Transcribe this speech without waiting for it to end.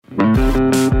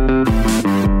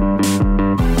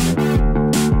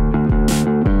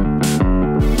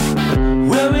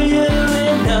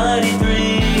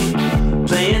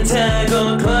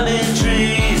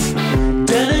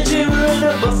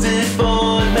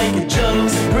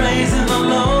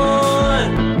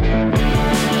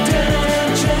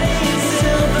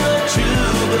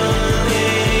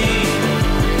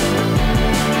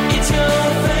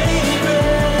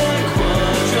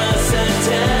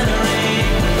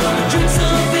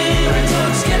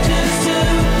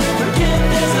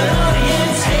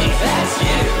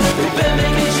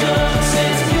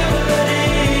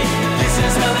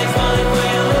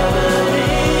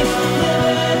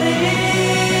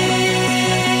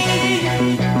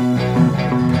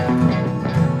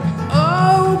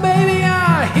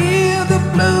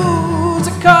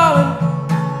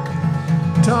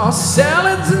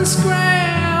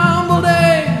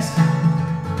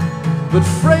But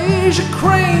Fraser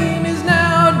Crane is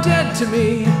now dead to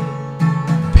me,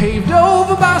 paved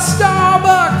over by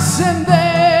Starbucks and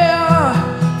their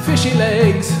fishy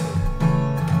legs.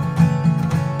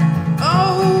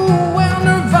 Oh, well,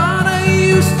 Nirvana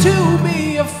used to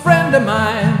be a friend of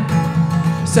mine.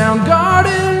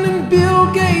 Soundgarden and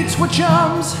Bill Gates were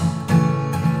chums.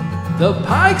 The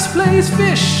Pike's Place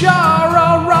fish are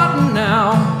all rotten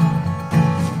now.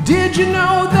 Did you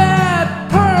know that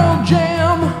Pearl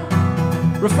Jam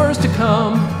refers to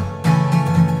cum?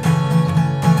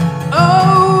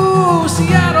 Oh,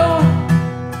 Seattle.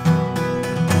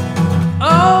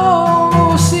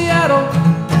 Oh, Seattle.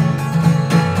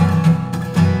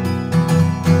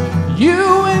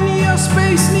 You and your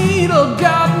Space Needle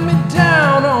got me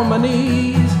down on my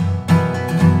knees.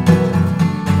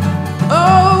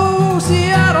 Oh,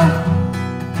 Seattle.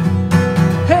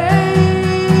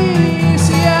 Hey,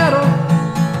 Seattle.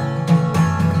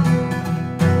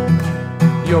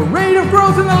 Your rate of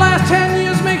growth in the last 10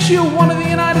 years makes you one of the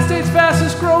United States'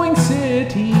 fastest growing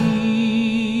cities.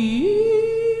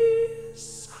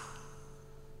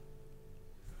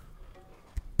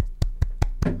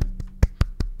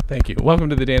 Thank you. Welcome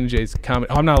to the Dan and Jay's comedy.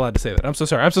 Oh, I'm not allowed to say that. I'm so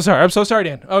sorry. I'm so sorry. I'm so sorry,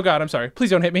 Dan. Oh, God, I'm sorry. Please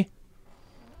don't hit me.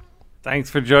 Thanks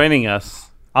for joining us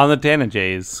on the Dan and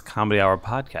Jay's Comedy Hour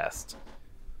podcast.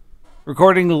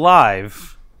 Recording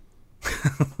live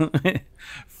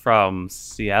from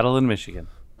Seattle in Michigan.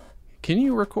 Can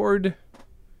you record?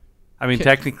 I mean,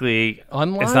 technically,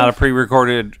 unlive? It's not a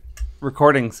pre-recorded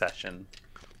recording session.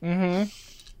 Mm-hmm.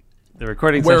 The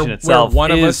recording session itself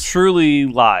is truly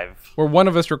live. Where one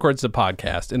of us records the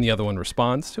podcast and the other one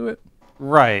responds to it?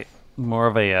 Right. More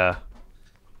of a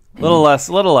little less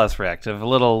reactive, a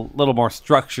little more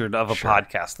structured of a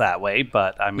podcast that way.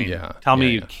 But I mean, tell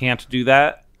me you can't do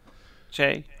that,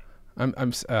 Jay.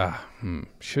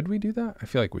 Should we do that? I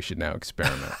feel like we should now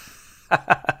experiment.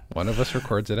 One of us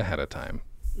records it ahead of time.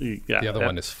 The other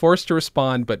one is forced to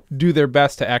respond, but do their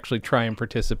best to actually try and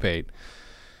participate.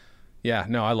 Yeah,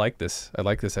 no, I like this. I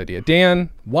like this idea.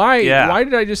 Dan, why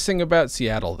did I just sing about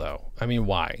Seattle, though? I mean,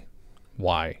 why?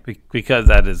 Why? Because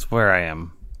that is where I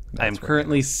am. I am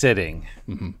currently sitting.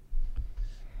 Mm-hmm.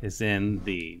 Is in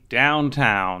the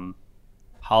downtown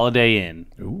Holiday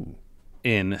Inn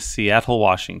in Seattle,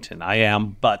 Washington. I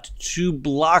am but 2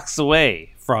 blocks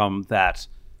away from that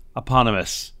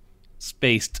eponymous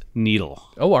Spaced Needle.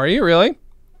 Oh, are you really?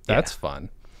 That's fun.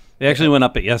 They actually went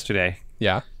up it yesterday.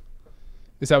 Yeah.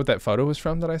 Is that what that photo was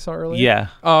from that I saw earlier? Yeah.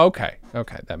 Oh, okay.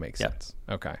 Okay, that makes sense.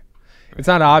 Okay. It's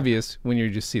not obvious when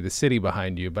you just see the city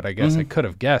behind you, but I guess I could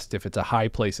have guessed if it's a high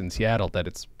place in Seattle that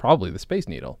it's probably the Space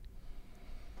Needle.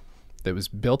 That was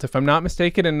built, if I'm not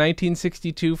mistaken, in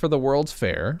 1962 for the World's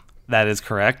Fair. That is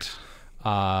correct.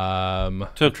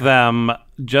 Took them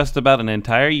just about an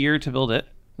entire year to build it.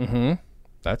 Mm-hmm.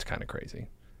 That's kind of crazy.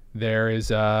 There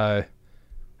is...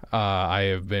 I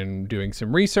have been doing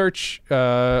some research.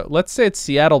 Let's say it's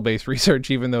Seattle-based research,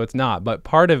 even though it's not. But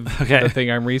part of the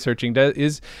thing I'm researching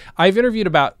is I've interviewed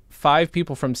about 5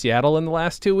 people from Seattle in the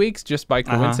last 2 weeks, just by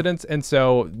coincidence. And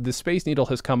so the Space Needle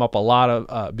has come up a lot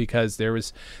of because there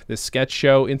was this sketch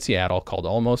show in Seattle called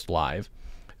Almost Live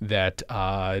that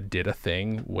did a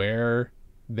thing where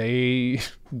they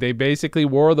basically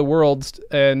wore the world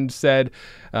and said,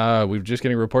 we're just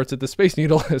getting reports that the Space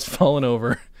Needle has fallen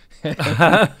over.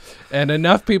 And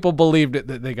enough people believed it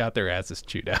that they got their asses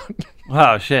chewed out.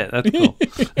 Wow, shit, that's cool.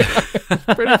 It's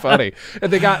pretty funny.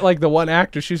 And they got like the one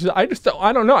actor. She said, I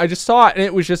don't know. I just saw it and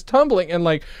it was just tumbling. And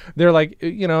like they're like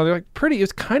pretty.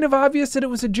 It's kind of obvious that it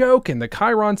was a joke. And the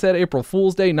Chiron said April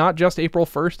Fool's Day, not just April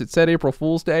 1st. It said April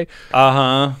Fool's Day.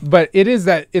 But it's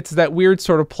that weird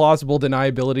sort of plausible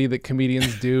deniability that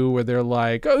comedians do, where they're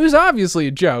like, oh, it was obviously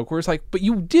a joke. Where it's like, but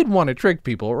you did want to trick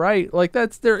people, right? Like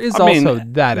there is also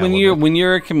that element. When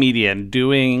you're a comedian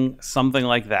doing something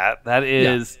like that, that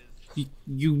is,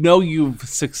 you've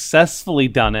successfully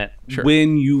done it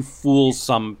when you fool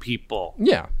some people.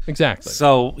 Yeah, exactly.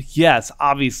 So yes,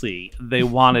 obviously they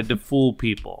wanted to fool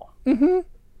people. Mm-hmm.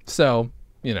 So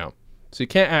you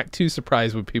can't act too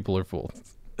surprised when people are fooled.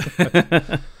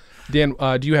 Dan,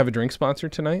 do you have a drink sponsor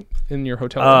tonight in your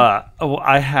hotel room?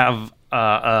 I have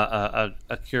a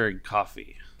Keurig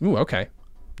coffee. Ooh, okay,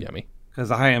 yummy. Because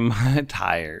I am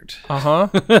tired.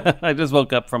 I just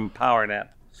woke up from a power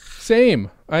nap.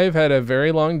 Same. I have had a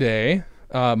very long day.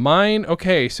 Mine.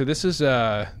 Okay, so this is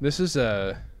God,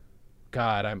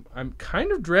 I'm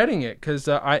kind of dreading it because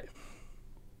I've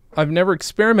never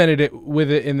experimented with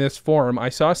it in this form. I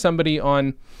saw somebody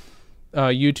on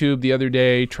YouTube the other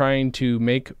day trying to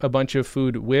make a bunch of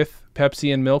food with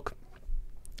Pepsi and milk,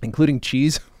 including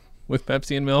cheese with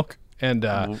Pepsi and milk, and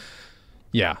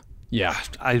yeah. Yeah.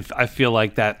 I feel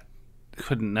like that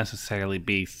couldn't necessarily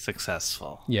be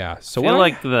successful. Yeah. So I feel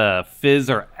like the fizz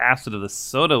or acid of the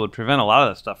soda would prevent a lot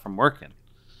of that stuff from working.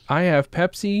 I have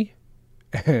Pepsi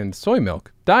and soy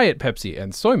milk, Diet Pepsi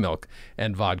and soy milk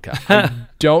and vodka. I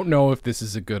don't know if this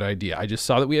is a good idea. I just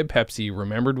saw that we had Pepsi,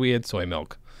 remembered we had soy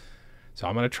milk. So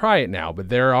I'm going to try it now. But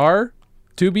there are,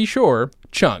 to be sure,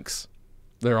 chunks.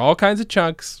 There are all kinds of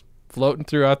chunks floating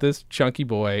throughout this chunky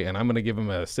boy, and I'm going to give him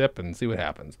a sip and see what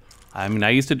happens. I mean, I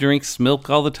used to drink milk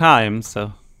all the time,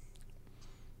 so.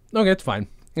 Okay, it's fine.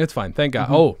 It's fine. Thank God.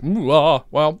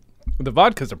 Well, the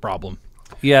vodka's a problem.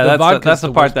 Yeah, that's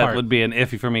the part that would be an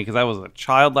iffy for me because I was a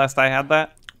child last I had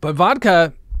that. But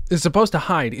vodka is supposed to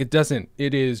hide. It doesn't.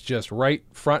 It is just right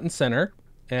front and center.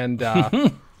 And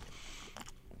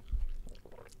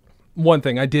one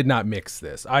thing, I did not mix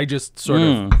this. I just sort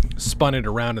of spun it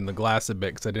around in the glass a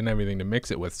bit because I didn't have anything to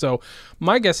mix it with. So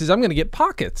my guess is I'm going to get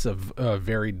pockets of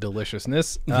varied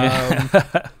deliciousness.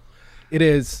 It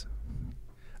is.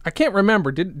 I can't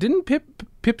remember. Didn't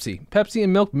Pepsi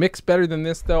and milk mix better than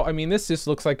this though? I mean, this just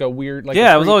looks like a weird. Like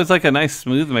it was always like a nice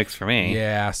smooth mix for me.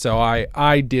 Yeah. So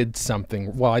I did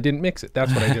something. Well, I didn't mix it.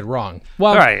 That's what I did wrong.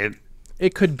 Well, right.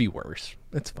 It could be worse.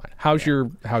 It's fine. How's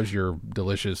your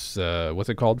delicious what's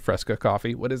it called? Fresca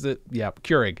coffee? What is it? Yeah,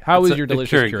 Keurig. How is your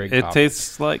delicious Keurig coffee? It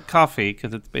tastes like coffee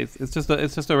because it's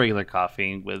just a regular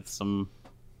coffee with some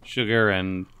sugar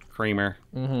and creamer.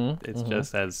 It's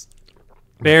just as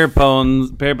bare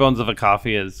bones of a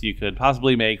coffee as you could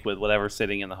possibly make with whatever's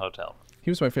sitting in the hotel.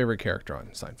 He was my favorite character on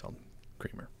Seinfeld.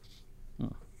 Creamer.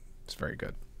 It's very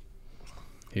good.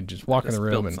 He'd just walk in the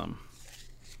room and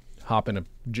hop in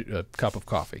a cup of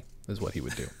coffee is what he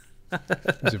would do.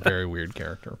 He's a very weird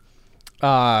character.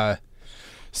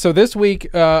 So this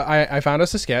week I found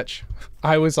us a sketch.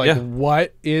 I was like,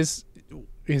 what is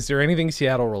there anything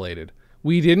Seattle related?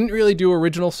 We didn't really do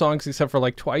original songs except for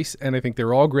like twice, and I think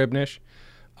they're all Gribnish.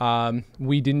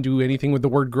 We didn't do anything with the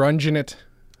word grunge in it.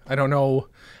 I don't know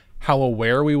how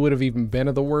aware we would have even been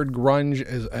of the word grunge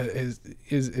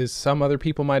as some other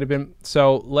people might have been.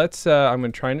 So let's. I'm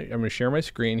gonna share my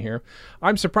screen here.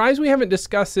 I'm surprised we haven't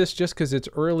discussed this just because it's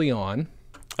early on.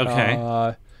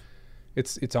 Okay.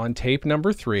 It's on tape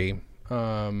number 3.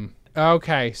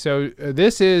 Okay, so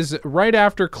this is right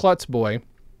after Klutz Boy,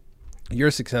 your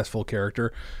successful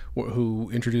character, who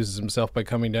introduces himself by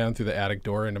coming down through the attic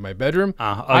door into my bedroom.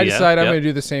 I decide I'm going to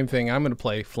do the same thing. I'm going to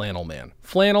play Flannel Man.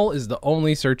 Flannel is the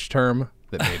only search term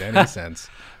that made any sense.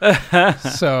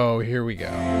 So here we go.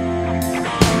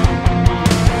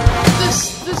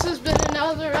 This has been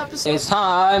another episode. It's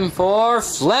time for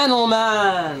Flannel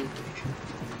Man.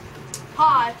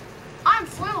 Hi, I'm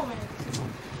Flannel Man.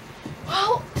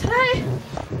 Well, today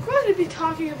we're going to be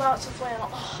talking about some flannel.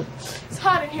 Oh, it's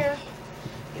hot in here.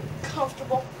 Get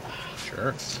comfortable.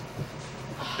 Sure.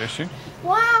 Sure.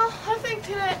 Wow, I think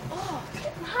today. Oh, it's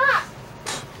getting hot.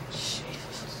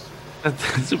 Jesus.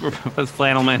 That's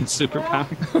Flannel Man's superpower.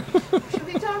 Should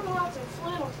be talking about some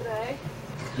flannel today.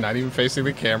 Not even facing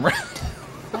the camera.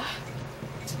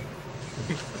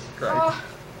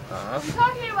 I'm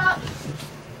talking about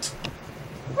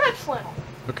red flannel.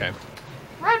 Okay.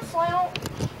 Red flannel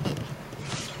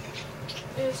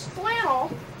is flannel.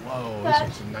 Whoa, this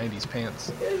was some 90s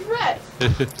pants. Is red.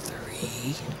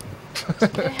 3.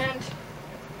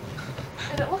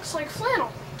 and it looks like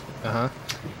flannel.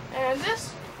 And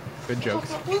this Good joke.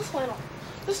 looks like blue flannel.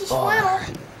 This is flannel.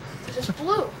 It is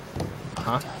blue.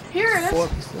 Here it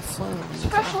is.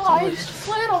 Specialized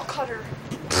flannel cutter.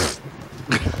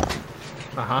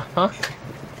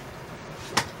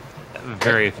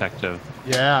 Very effective.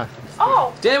 Yeah.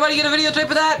 Oh. Did anybody get a videotape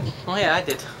of that? Oh yeah, I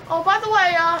did. Oh, by the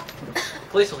way,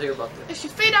 Police will hear about this. if you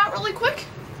fade out really quick,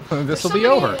 This will be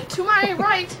over. To my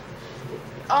right,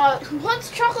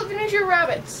 wants chocolate Ninja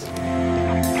rabbits.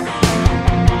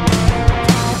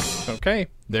 Okay,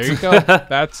 there you go.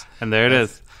 And there it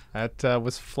is. That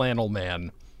was Flannel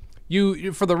Man.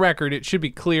 You, for the record, it should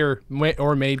be clear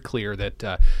or made clear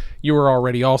that you were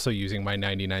already also using my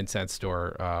 99-cent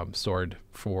store sword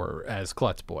as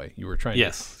Klutz Boy. You were trying.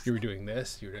 Yes. You were doing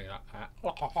this. You were doing.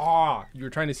 You were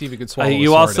trying to see if you could swallow.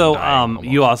 You a sword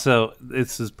also.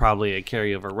 This is probably a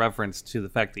carryover reference to the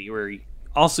fact that you were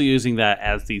also using that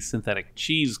as the synthetic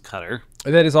cheese cutter.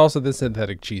 That is also the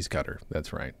synthetic cheese cutter.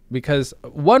 That's right. Because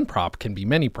one prop can be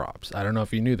many props. I don't know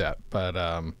if you knew that, but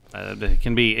it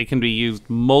can be used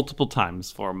multiple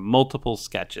times for multiple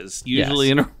sketches,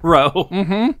 usually in a row.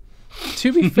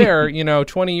 To be fair,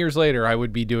 20 years later, I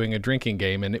would be doing a drinking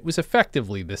game, and it was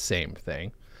effectively the same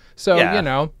thing. So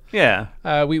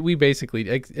we basically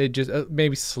it just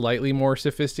maybe slightly more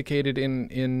sophisticated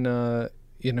in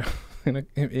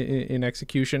in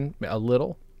execution a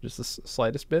little, just the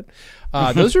slightest bit.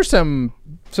 Those are some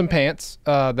pants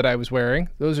that I was wearing.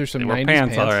 Those are some 90s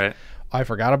pants. All right. I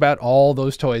forgot about all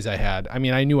those toys I had. I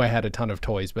mean, I knew I had a ton of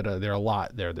toys, but there are a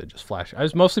lot there that just flash. I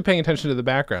was mostly paying attention to the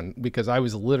background because I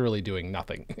was literally doing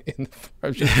nothing.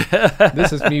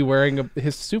 This is me wearing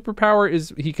his superpower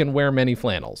is he can wear many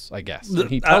flannels, I guess. And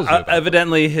he tells you about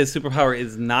evidently, his superpower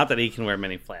is not that he can wear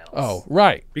many flannels. Oh,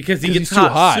 right. Because he gets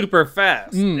hot super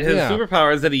fast. His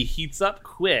superpower is that he heats up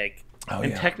quick,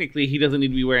 and technically he doesn't need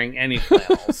to be wearing any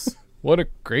flannels. What a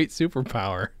great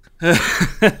superpower.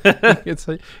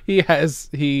 He has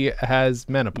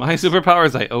menopause. My superpower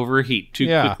is I overheat too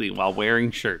quickly while wearing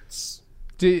shirts.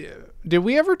 Did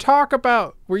we ever talk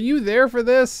about? Were you there for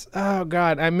this? Oh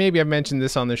God, maybe I mentioned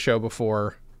this on the show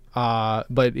before,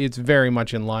 but it's very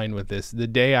much in line with this. The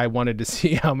day I wanted to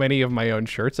see how many of my own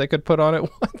shirts I could put on at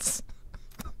once.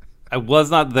 I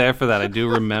was not there for that. I do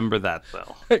remember that,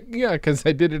 though. Yeah, because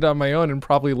I did it on my own and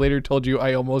probably later told you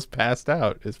I almost passed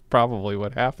out is probably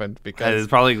what happened. Because that is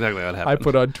probably exactly what happened. I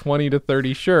put on 20 to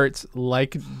 30 shirts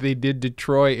like they did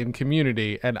Detroit in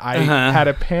Community, and I had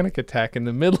a panic attack in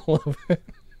the middle of it.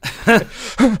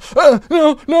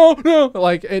 No.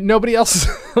 Like, nobody else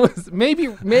was. Maybe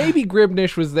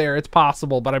Gribnish was there. It's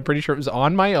possible, but I'm pretty sure it was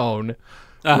on my own.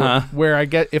 Where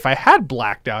if I had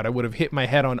blacked out, I would have hit my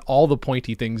head on all the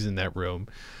pointy things in that room,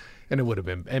 and it would have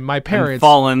been. And my parents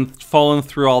fallen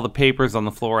through all the papers on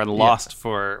the floor and lost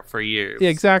for years. Yeah,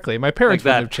 exactly. My parents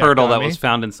like that turtle that was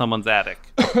found in someone's attic.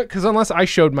 Because unless I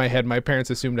showed my head, my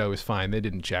parents assumed I was fine. They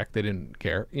didn't check. They didn't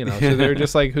care. So they were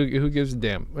just like, who gives a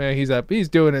damn? He's up. He's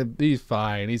doing it. He's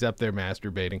fine. He's up there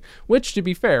masturbating, which, to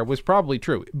be fair, was probably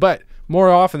true. But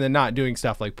more often than not, doing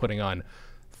stuff like putting on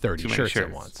 30 shirts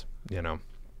at once.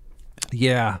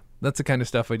 Yeah, that's the kind of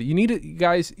stuff you need.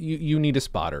 Guys, you need a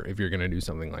spotter if you're going to do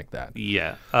something like that.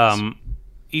 Yeah.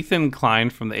 Ethan Klein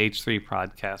from the H3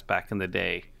 podcast back in the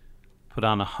day put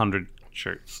on 100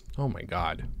 shirts. Oh my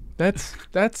God. That's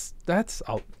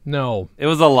no. It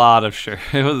was a lot of shirts.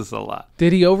 It was a lot.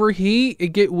 Did he overheat? It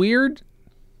get weird?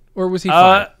 Or was he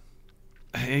fine?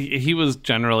 He was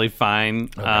generally fine.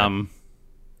 Okay.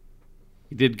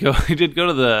 He did go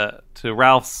to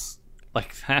Ralph's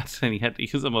like that, and he had to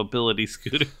use a mobility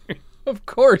scooter. Of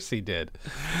course he did.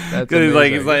 That's it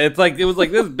was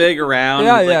like this big around.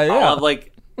 Yeah.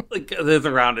 Like this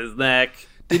around his neck.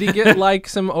 Did he get like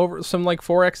some like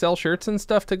 4XL shirts and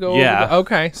stuff to go over?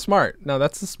 Okay, smart. No,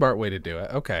 that's the smart way to do it.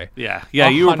 Okay. Yeah.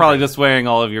 You were probably just wearing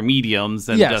all of your mediums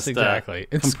and exactly.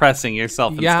 Compressing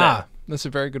yourself instead. Yeah, that's a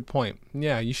very good point.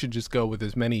 Yeah, you should just go with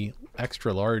as many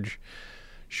extra large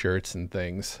shirts and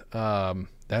things.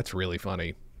 That's really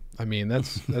funny. I mean,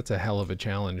 that's a hell of a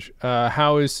challenge.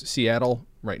 How is Seattle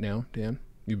right now, Dan?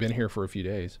 You've been here for a few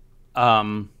days.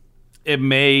 It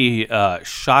may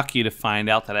shock you to find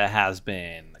out that it has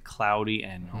been cloudy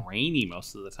and rainy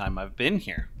most of the time I've been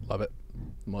here. Love it.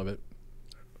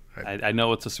 I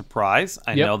know it's a surprise.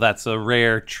 I know that's a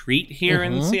rare treat here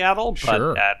in Seattle,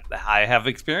 but I have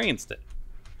experienced it.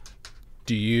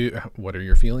 What are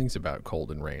your feelings about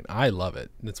cold and rain? I love it.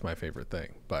 It's my favorite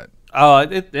thing, but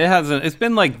it hasn't. It's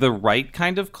been like the right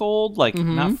kind of cold, like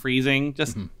not freezing,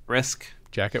 just brisk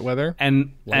jacket weather.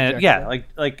 And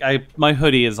my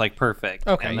hoodie is like perfect.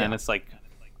 Okay, and then it's like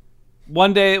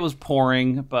one day it was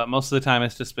pouring, but most of the time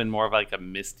it's just been more of like a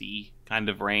misty kind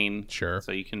of rain. Sure.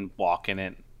 So you can walk in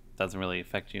it. It doesn't really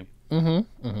affect you.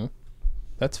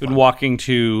 That's been walking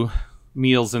to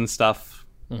meals and stuff.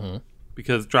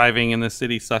 Because driving in the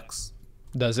city sucks.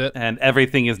 Does it? And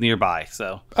everything is nearby,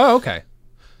 so. Oh, okay.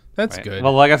 That's good.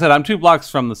 Well, like I said, I'm 2 blocks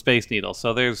from the Space Needle,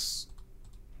 so there's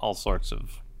all sorts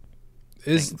of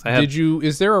things.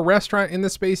 Is there a restaurant in the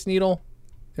Space Needle?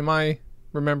 Am I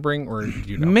remembering, or do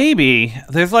you know? Maybe.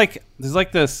 There's like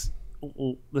this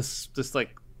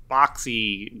like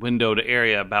boxy windowed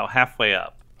area about halfway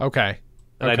up. Okay.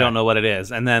 I don't know what it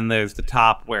is. And then there's the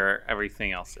top where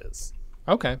everything else is.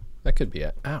 Okay. That could be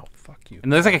it. Ow, fuck you.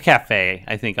 And there's like a cafe,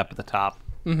 I think, up at the top.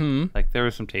 Like there were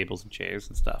some tables and chairs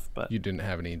and stuff, but you didn't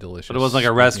have any delicious. But it wasn't like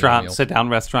a restaurant, sit-down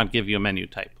restaurant, give you a menu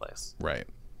type place. Right.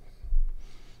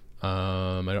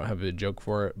 I don't have a joke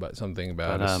for it, but something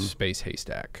about a space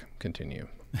haystack. Continue.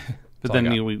 But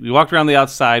then we walked around the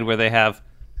outside where they have,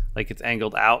 like, it's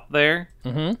angled out there,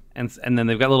 and then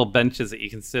they've got little benches that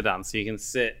you can sit on, so you can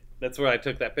sit. That's where I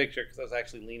took that picture because I was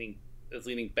actually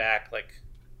leaning back like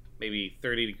maybe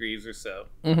 30 degrees or so,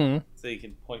 so you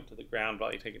can point to the ground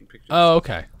while you're taking pictures. Oh,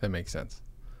 okay, that makes sense.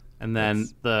 And then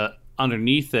the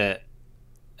underneath it,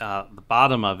 the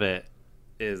bottom of it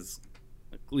is,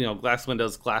 glass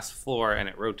windows, glass floor, and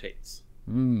it rotates.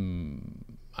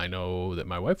 I I know that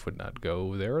my wife would not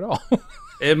go there at all.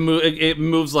 It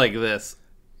moves like this.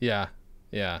 Yeah.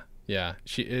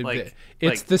 It's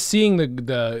like- the seeing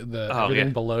the Oh, everything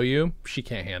yeah. below you. She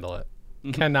can't handle it.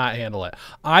 Cannot handle it.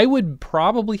 I would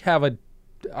probably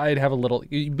I'd have a little.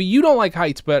 But you don't like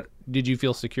heights. But did you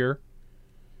feel secure?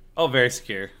 Oh, very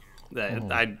secure.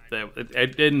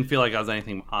 It didn't feel like I was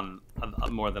anything on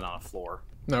more than on a floor.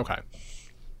 Okay.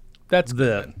 That's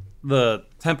good. The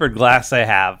tempered glass I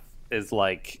have is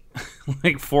like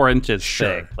 4 inches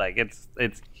Sure. thick. Like it's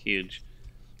huge.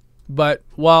 But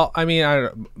well, I mean, I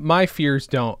don't know. My fears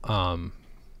don't.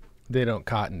 They don't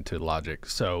cotton to logic.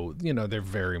 So they're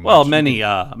very much. Well,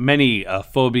 many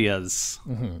phobias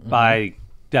by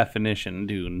definition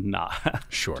do not.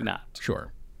 Sure. Do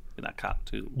not cotton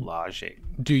to logic.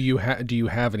 Do you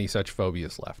have any such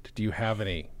phobias left? Do you have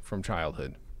any from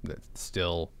childhood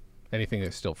anything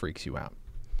that still freaks you out?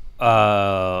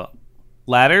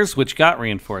 Ladders, which got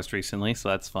reinforced recently, so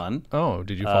that's fun. Oh,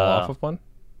 did you fall off of one?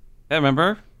 I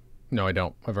remember No, I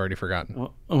don't. I've already forgotten.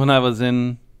 when I was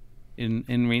in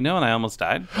Reno and I almost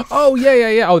died. Oh,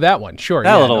 yeah. Oh, that one. Sure.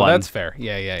 That yeah, little one. That's fair.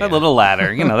 Yeah. That little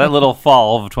ladder, that little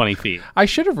fall of 20 feet. I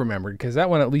should have remembered because that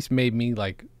one at least made me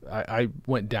like I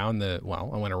went down I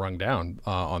went a rung down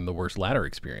on the worst ladder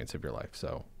experience of your life.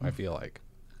 So I feel like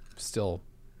still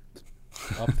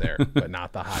up there, but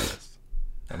not the highest.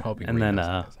 I'm hoping. And then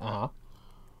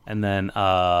And then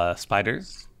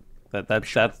spiders.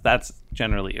 That's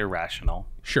generally irrational.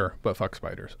 Sure, but fuck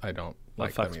spiders. I don't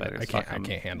like fuck them either. spiders. I Fuck can't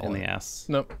 'em handle in it. the ass.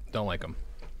 Nope, don't like them.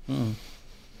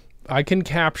 I can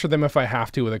capture them if I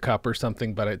have to with a cup or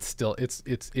something, but it's still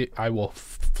I will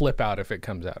flip out if it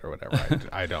comes out or whatever.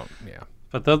 I don't. Yeah.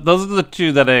 But those are the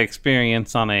two that I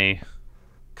experience on a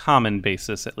common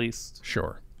basis, at least.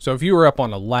 Sure. So if you were up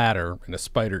on a ladder and a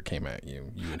spider came at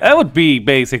you would. That would be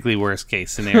basically worst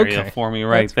case scenario Okay. for me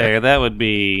right That's there. fair. That would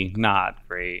be not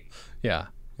great. Yeah.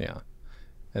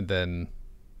 And then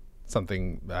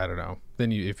something, I don't know.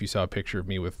 Then if you saw a picture of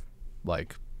me with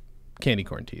like candy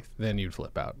corn teeth, then you'd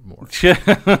flip out more.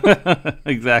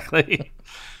 Exactly.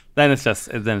 Then it's just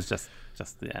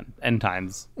the end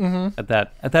times. Mm-hmm.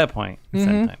 At that point, it's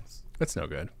end times. That's no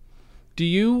good. Do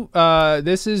you I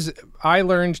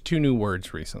learned 2 new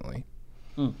words recently.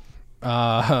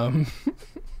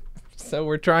 So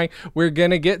we're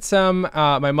gonna get some,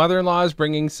 my mother-in-law is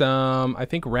bringing some, I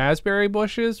think, raspberry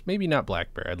bushes, maybe not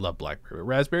blackberry. I'd love blackberry, but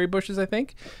raspberry bushes, I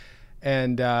think.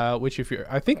 And, I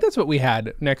think that's what we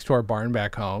had next to our barn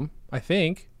back home. I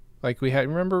think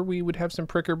remember we would have some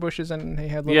pricker bushes and they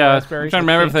had little raspberries. I'm trying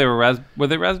to remember if they were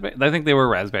they raspberries? I think they were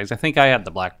raspberries. I think I had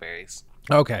the blackberries.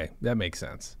 Okay. That makes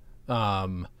sense.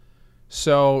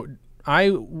 So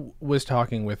I was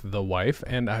talking with the wife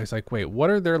and I was like, wait, what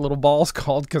are their little balls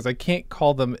called? Because I can't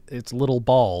call them, it's little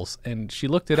balls. And she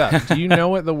looked it up. Do you know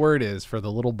what the word is for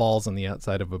the little balls on the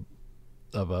outside of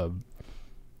a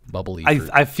bubbly fruit?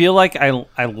 I feel like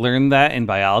I learned that in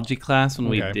biology class when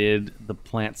we Okay. did the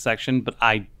plant section, but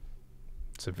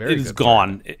It's a very it is good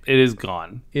gone. It is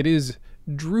gone. It is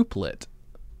druplet.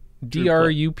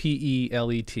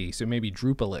 Druplet. So maybe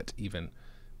drupelet even.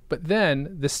 But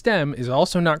then the stem is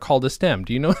also not called a stem.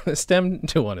 Do you know what the stem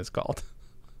to one is called?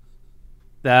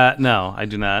 No, I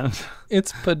do not.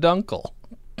 It's peduncle.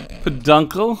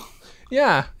 Peduncle.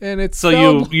 Yeah, and it's So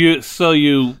spelled-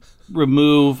 you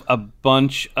remove a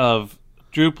bunch of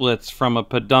druplets from a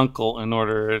peduncle in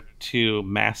order to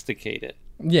masticate it.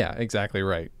 Yeah, exactly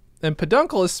right. And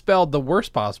peduncle is spelled the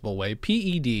worst possible way,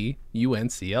 Peduncle.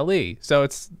 So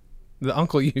it's the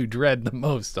uncle you dread the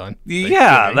most on.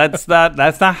 Yeah, that's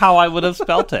not how I would have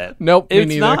spelt it. Nope, me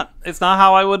it's neither. It's not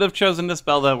how I would have chosen to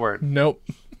spell that word. Nope.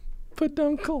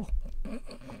 Peduncle.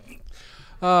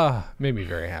 Made me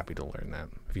very happy to learn that.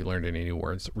 Have you learned any new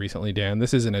words recently, Dan?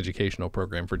 This is an educational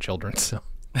program for children, so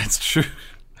That's true.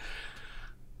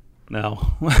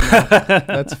 No.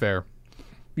 that's fair.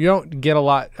 You don't get a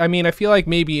lot. I mean, I feel like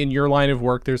maybe in your line of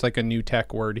work, there's like a new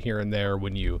tech word here and there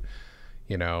when you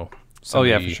Oh yeah,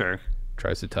 somebody for sure.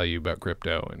 tries to tell you about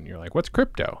crypto and you're like, what's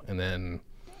crypto? And then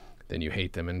you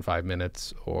hate them in 5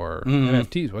 minutes. Or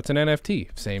NFTs. What's an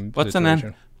NFT? Same What's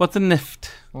situation. what's a NIFT?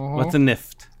 What's a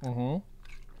NIFT?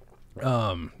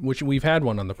 Which we've had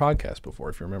one on the podcast before,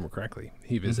 if you remember correctly.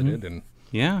 He visited and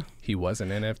Yeah. he was an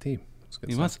NFT. It's good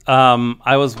He stuff. was.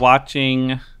 I was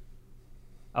watching.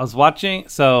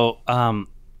 So,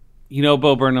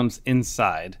 Bo Burnham's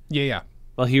Inside. Yeah.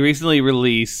 Well, he recently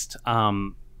released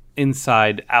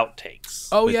Inside outtakes.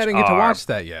 Oh, which yeah, I didn't get to are watch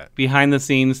that yet. behind the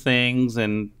scenes things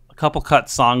and a couple cut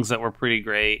songs that were pretty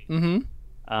great.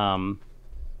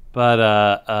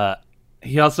 But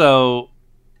he also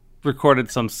recorded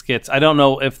some skits. I don't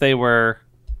know if they were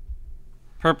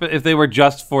if they were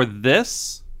just for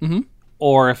this,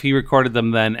 or if he recorded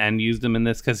them then and used them in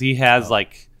this, because he has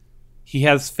he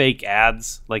has fake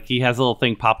ads. Like he has a little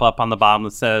thing pop up on the bottom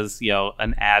that says,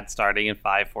 an ad starting in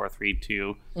 5, 4, 3,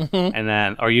 2, and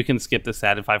then, or you can skip this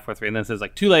ad in 5, 4, 3, and then it says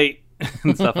too late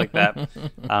and stuff like that.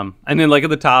 And then at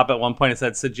the top at one point it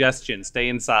said suggestion, stay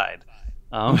inside.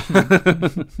 But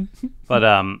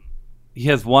he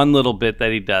has one little bit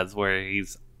that he does where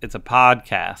it's a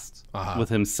podcast with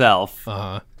himself,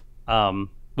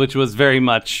 which was very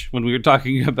much when we were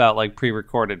talking about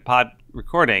pre-recorded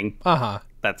recording.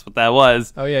 That's what that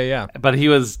was. Oh yeah. But he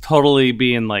was totally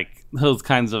being those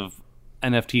kinds of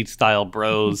NFT style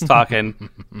bros talking.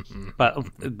 but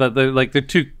they're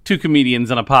two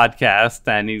comedians on a podcast,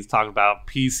 and he's talking about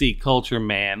PC culture,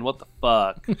 man. What the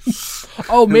fuck?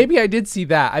 Oh, maybe I did see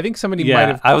that. I think somebody might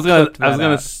have. I was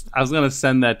gonna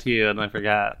send that to you, and I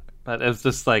forgot. But it was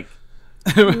just it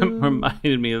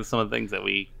reminded me of some of the things that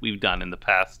we've done in the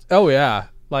past. Oh yeah.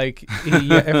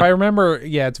 If I remember,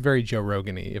 it's very Joe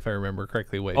Rogan-y, if I remember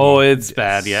correctly. It's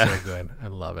bad, yeah. So good. I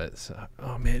love it. So,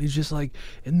 oh man, he's just and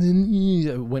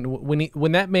then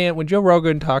when Joe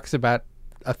Rogan talks about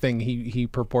a thing he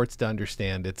purports to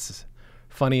understand, it's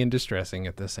funny and distressing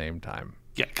at the same time.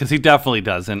 Yeah, because he definitely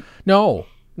doesn't. No.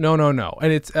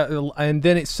 And it's and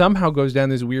then it somehow goes down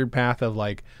this weird path of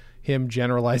him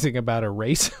generalizing about a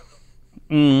race.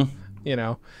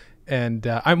 And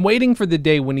I'm waiting for the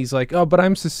day when he's like, oh, but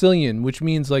I'm Sicilian, which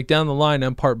means down the line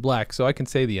I'm part black, so I can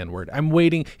say the N-word. I'm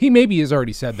waiting. He maybe has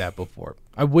already said that before.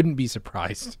 I wouldn't be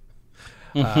surprised.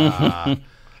 Dan,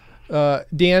 I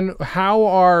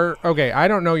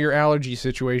don't know your allergy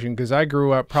situation because I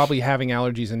grew up probably having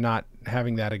allergies and not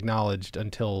having that acknowledged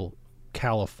until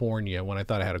California when I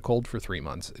thought I had a cold for 3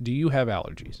 months. Do you have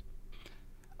allergies?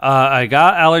 I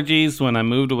got allergies when I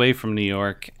moved away from New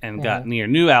York and got near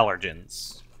new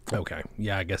allergens. Okay.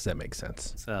 Yeah, I guess that makes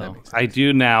sense. So I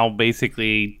do now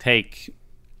basically take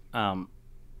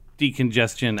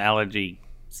decongestion allergy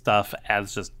stuff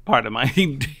as just part of my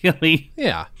daily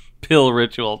pill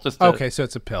ritual. Okay, so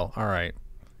it's a pill. All right.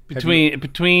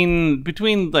 Between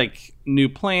new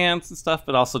plants and stuff,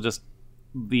 but also just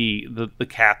the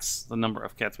cats, the number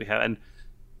of cats we have, and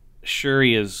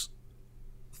Shuri is,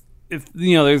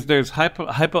 there's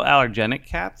hypoallergenic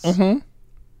cats.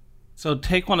 So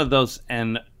take one of those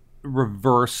and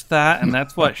reverse that, and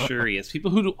that's what Shuri is. People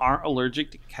who aren't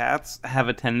allergic to cats have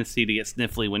a tendency to get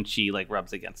sniffly when she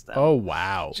rubs against them. Oh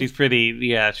wow, she's pretty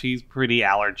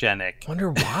allergenic. Wonder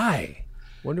why?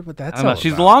 Wonder what that's all about.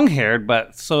 She's long haired,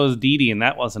 but so is Dee Dee, and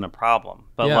that wasn't a problem.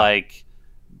 But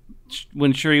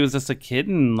when Shuri was just a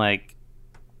kitten,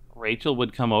 Rachel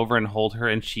would come over and hold her,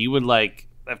 and she would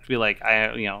have to be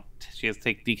she has to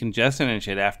take decongestant and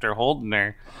shit after holding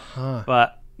her.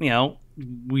 But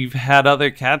we've had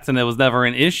other cats and it was never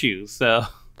an issue, so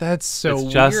that's so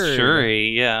it's just weird. Shuri.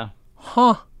 Yeah.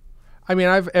 I mean,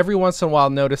 I've every once in a while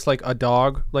noticed a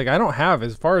dog. I don't have,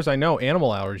 as far as I know,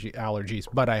 animal allergies,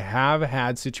 but I have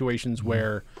had situations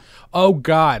where, oh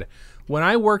God, when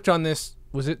I worked on this,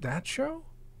 was it that show?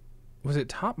 Was it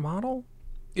Top Model?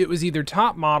 It was either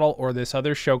Top Model or this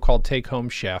other show called Take Home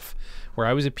Chef, where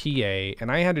I was a PA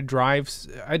and I had to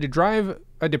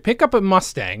pick up a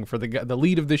Mustang for the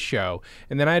lead of the show,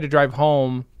 and then I had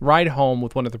to ride home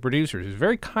with one of the producers who was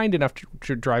very kind enough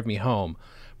to drive me home.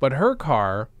 But her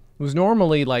car was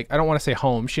normally I don't want to say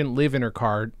home. She didn't live in her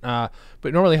car,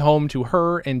 but normally home to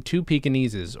her and 2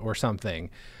 Pekingeses or something.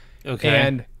 Okay.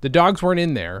 And the dogs weren't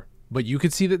in there, but you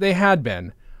could see that they had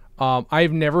been.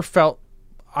 I've never felt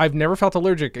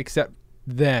allergic except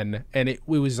then, and it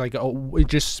was it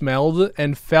just smelled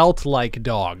and felt like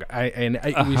dog. It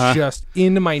was just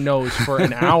in my nose for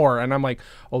an hour, and I'm like,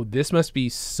 oh, this must be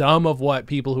some of what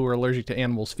people who are allergic to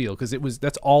animals feel, because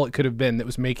that's all it could have been that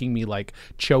was making me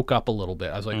choke up a little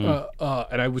bit. I was like,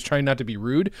 and I was trying not to be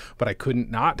rude, but I couldn't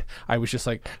not. I was just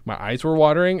my eyes were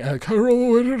watering, and I kind of roll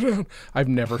the window down. I've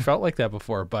never felt like that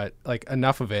before, but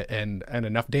enough of it and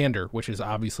enough dander, which is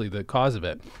obviously the cause of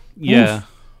it. Yeah.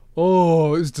 Oof.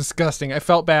 Oh, it was disgusting. I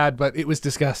felt bad, but it was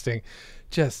disgusting.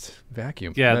 Just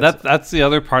vacuum. Yeah, that's the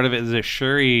other part of it, is that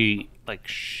Shuri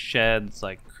sheds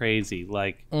like crazy.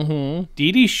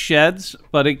 Dee Dee sheds,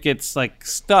 but it gets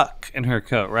stuck in her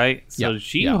coat, right? So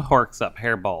she horks up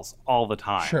hairballs all the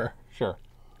time. Sure.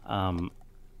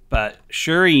 But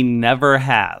Shuri never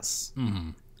has.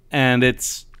 And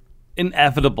it's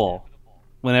inevitable.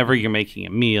 Whenever you're making a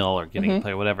meal or getting a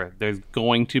plate or whatever, there's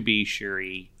going to be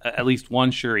Shuri, at least one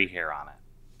Shuri hair on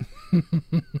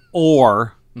it,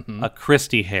 or a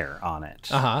Christy hair on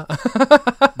it.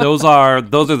 Those are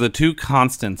the 2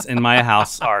 constants in my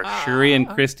house, are Shuri and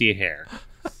Christy hair.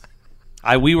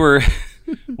 We were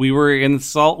we were in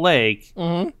Salt Lake,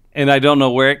 and I don't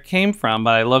know where it came from,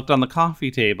 but I looked on the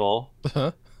coffee table,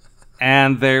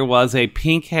 and there was a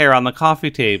pink hair on the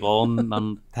coffee table,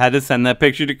 and had to send that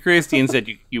picture to Christy and said,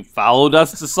 you followed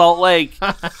us to Salt Lake.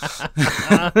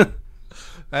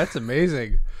 That's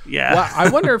amazing. Yeah. Well, I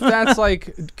wonder if that's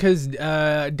like, because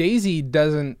Daisy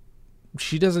doesn't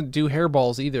do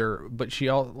hairballs either, but she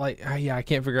I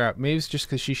can't figure out. Maybe it's just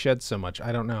because she sheds so much.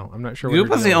 I don't know. I'm not sure. Goop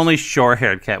was the only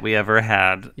short-haired cat we ever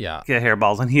had get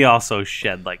hairballs, and he also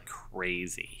shed like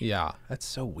crazy. Yeah, that's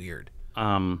so weird.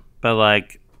 But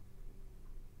like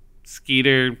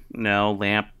Skeeter, no.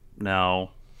 Lamp,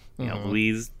 no.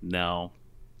 Louise, no.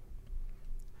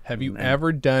 Have you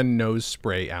ever done nose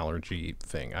spray allergy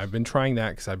thing? I've been trying that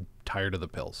because I'm tired of the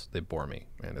pills. They bore me,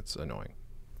 and it's annoying.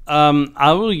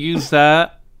 I will use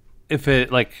that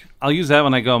I'll use that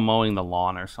when I go mowing the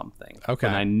lawn or something. Okay.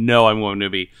 And I know I'm going to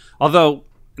be. Although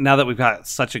now that we've got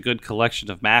such a good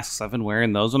collection of masks, I've been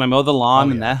wearing those when I mow the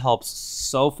lawn, and that helps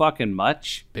so fucking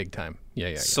much. Big time.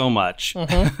 Yeah. So much.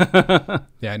 Yeah,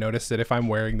 I noticed that if I'm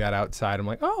wearing that outside, I'm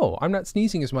like, oh, I'm not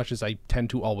sneezing as much as I tend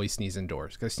to always sneeze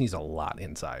indoors. Because I sneeze a lot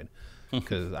inside.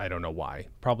 Because I don't know why.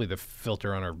 Probably the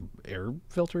filter on our air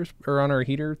filters or on our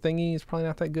heater thingy is probably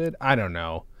not that good. I don't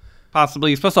know.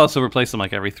 Possibly. You're supposed to also replace them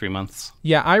like every 3 months.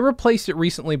 Yeah, I replaced it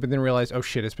recently, but then realized, oh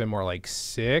shit, it's been more like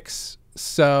 6.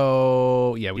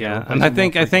 So yeah, we gotta replace and I them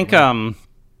more think frequently.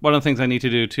 one of the things I need to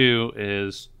do too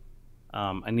is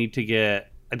I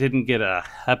didn't get a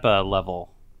HEPA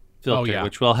level filter,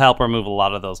 which will help remove a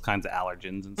lot of those kinds of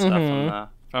allergens and stuff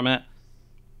from it.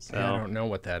 So I don't know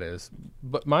what that is,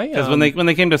 but my because when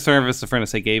they came to service the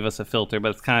furnace, they gave us a filter,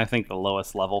 but it's kind of I think the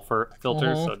lowest level for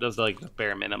filters, so it does like the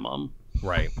bare minimum.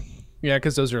 Right. Yeah,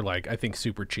 because those are like I think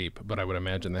super cheap, but I would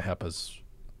imagine the HEPA's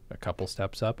a couple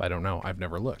steps up. I don't know. I've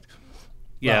never looked.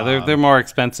 Yeah, they're more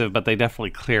expensive, but they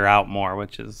definitely clear out more,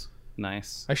 which is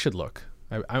nice. I should look.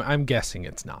 I'm guessing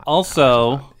it's not.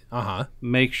 Also, Uh-huh.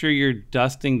 Make sure you're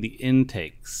dusting the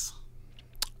intakes.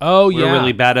 Oh, yeah. We're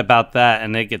really bad about that,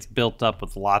 and it gets built up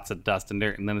with lots of dust and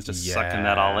dirt, and then it's just sucking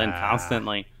that all in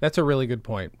constantly. That's a really good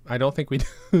point. I don't think we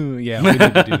do. Yeah, we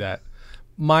need to do that.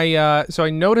 So I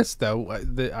noticed, though,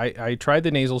 I tried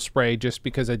the nasal spray just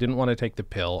because I didn't want to take the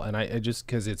pill, and I just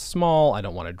because it's small, I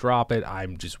don't want to drop it.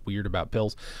 I'm just weird about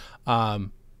pills. I've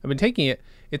been taking it.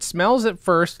 It smells at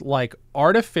first like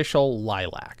artificial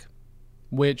lilac,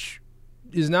 which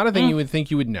is not a thing you would think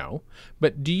you would know.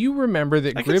 But do you remember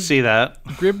that I can see that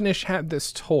Gribnish had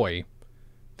this toy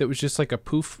that was just like a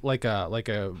poof, like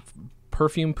a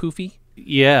perfume poofy?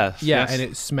 Yes. Yeah, yes. and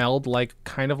it smelled like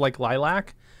kind of like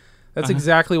lilac. That's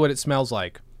exactly what it smells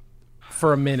like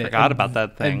for a minute. Forgot about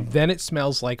that thing. And then it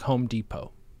smells like Home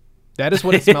Depot. That is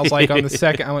what it smells like on the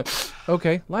second. I went,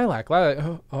 okay, lilac.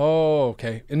 Oh,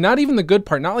 okay. And not even the good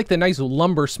part, not like the nice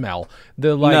lumber smell.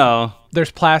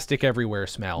 There's plastic everywhere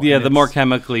smell. Yeah, the more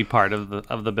chemically part of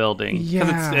the building.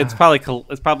 Yeah. It's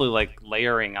probably like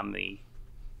layering on the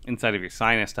inside of your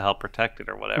sinus to help protect it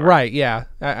or whatever. Right, yeah.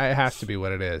 It has to be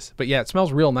what it is. But yeah, it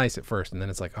smells real nice at first, and then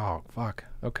it's like, oh, fuck.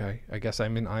 Okay, I guess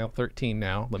I'm in aisle 13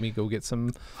 now. Let me go get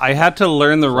some. I had to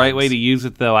learn the right way to use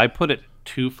it, though. I put it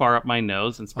too far up my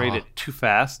nose and sprayed it too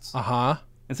fast.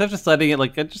 Instead of just letting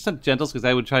it, just a gentle, because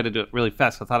I would try to do it really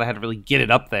fast. I thought I had to really get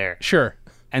it up there. Be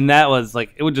And that was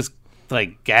it would just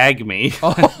gag me.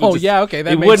 Oh, yeah, okay.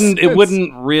 That makes sense. It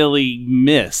wouldn't really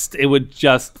mist. It would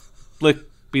just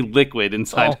be liquid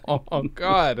inside. Oh,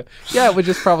 God. Yeah, it would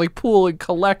just probably pool and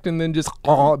collect and then just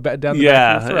down the back of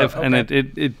your throat. And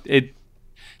it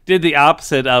did the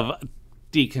opposite of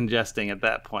decongesting at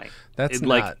that point. That's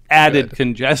added good.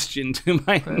 congestion to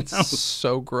my That's nose.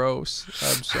 so gross.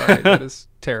 I'm sorry. That is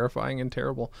terrifying and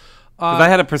terrible. 'Cause I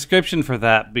had a prescription for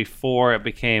that before it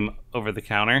became over the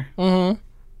counter. Mm-hmm.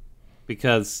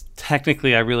 Because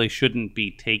technically, I really shouldn't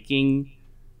be taking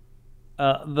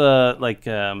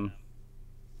the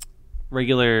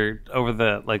regular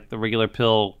regular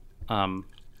pill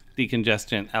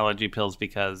decongestant allergy pills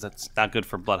because it's not good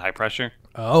for high pressure.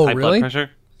 Oh, high really? blood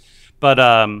pressure. But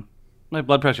my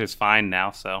blood pressure is fine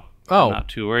now, so I'm not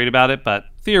too worried about it. But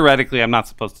theoretically, I'm not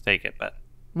supposed to take it. But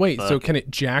wait, so can it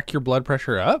jack your blood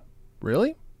pressure up?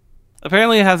 Really?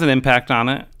 Apparently, it has an impact on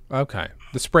it. Okay,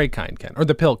 the spray kind can, or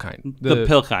the pill kind. The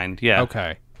pill kind, yeah.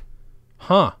 Okay.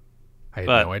 Huh. I had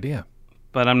no idea.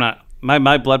 But I'm not.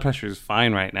 My blood pressure is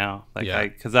fine right now.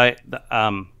 The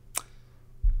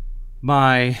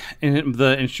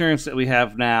insurance that we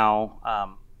have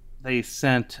now, they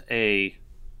sent a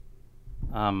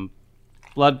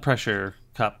blood pressure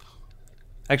cup.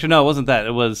 Actually, no, it wasn't that.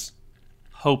 It was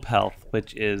Hope Health,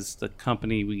 which is the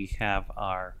company we have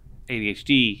our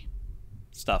ADHD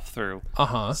stuff through.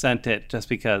 Uh-huh. Sent it just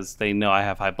because they know I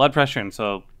have high blood pressure, and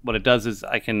so what it does is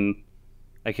I can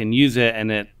use it,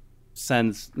 and it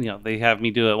sends, they have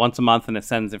me do it once a month, and it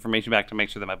sends information back to make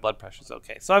sure that my blood pressure is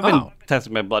okay. So I've been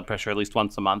testing my blood pressure at least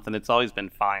once a month, and it's always been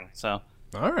fine. So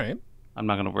all right, I'm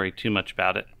not going to worry too much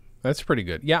about it. That's pretty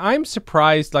good. Yeah, I'm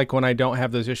surprised like when I don't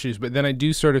have those issues, but then I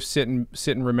do sort of sit and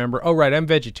remember, oh right, I'm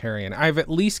vegetarian. I've at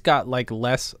least got like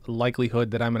less likelihood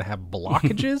that I'm going to have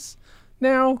blockages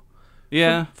now.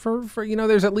 Yeah. For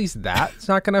there's at least that. It's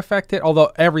not going to affect it.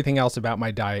 Although everything else about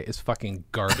my diet is fucking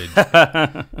garbage.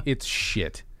 It's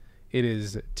shit. It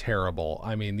is terrible.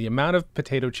 I mean, the amount of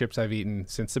potato chips I've eaten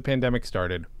since the pandemic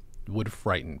started would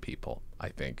frighten people, I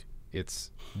think.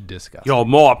 It's disgusting. You're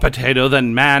more potato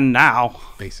than man now.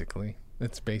 Basically.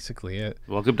 That's basically it.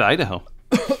 Welcome to Idaho.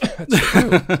 That's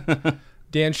true.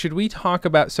 Dan, should we talk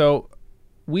about... So,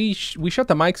 we shut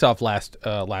the mics off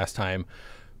last time,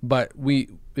 but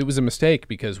it was a mistake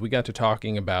because we got to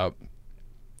talking about...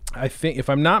 I think, if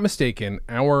I'm not mistaken,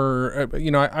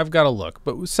 I've got to look,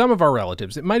 but some of our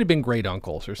relatives, it might have been great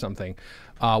uncles or something,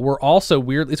 were also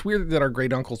weird. It's weird that our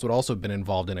great uncles would also have been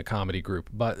involved in a comedy group,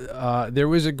 but there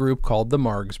was a group called the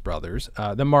Margs Brothers,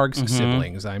 the Margs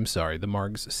siblings. I'm sorry, the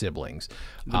Margs siblings.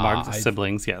 The Margs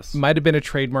siblings, yes. Might have been a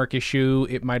trademark issue.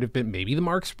 It might have been maybe the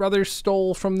Margs Brothers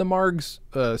stole from the Margs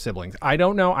siblings. I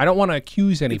don't know. I don't want to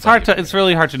accuse anybody. It's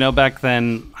really hard to know back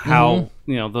then how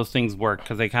those things work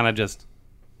because they kind of just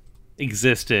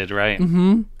existed, right?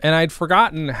 Mm-hmm. And I'd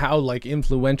forgotten how like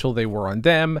influential they were on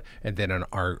them, and then on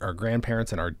our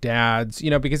grandparents and our dads.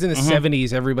 Because in the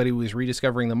 70s, everybody was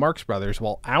rediscovering the Marx Brothers,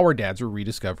 while our dads were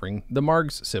rediscovering the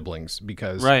Margs siblings.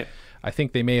 Because I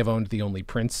think they may have owned the only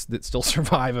prints that still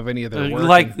survive of any of their work.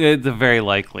 Very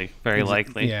likely.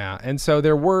 Yeah, and so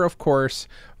there were, of course,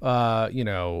 the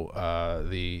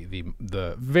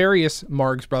various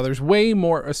Margs brothers, way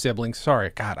more siblings. Sorry,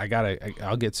 God,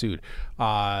 I'll get sued.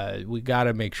 We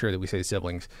gotta make sure that we say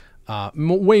siblings.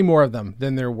 Way more of them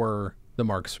than there were the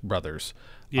Marx brothers.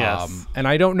 Yes, and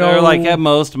I don't know. There are like at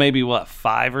most maybe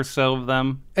 5 or so of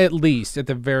them. At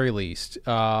the very least.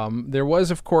 There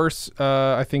was, of course,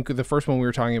 I think the first one we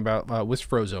were talking about was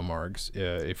Frozo Margs.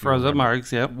 Frozo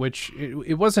Margs, yep. Which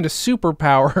it wasn't a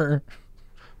superpower.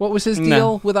 What was his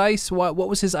deal with ice? What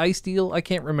was his ice deal? I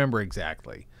can't remember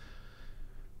exactly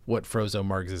what Frozo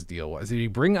Margs' deal was. Did he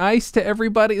bring ice to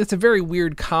everybody? It's a very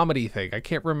weird comedy thing. I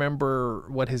can't remember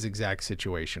what his exact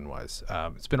situation was.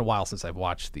 It's been a while since I've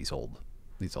watched these old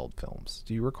films.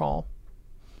 Do you recall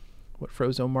what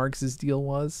Frozo Margs' deal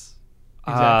was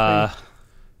exactly?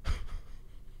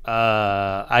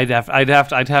 I'd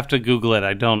have to Google it.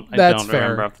 I don't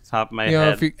remember off the top of my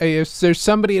head. If there's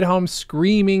somebody at home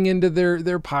screaming into their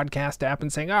podcast app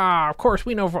and saying, of course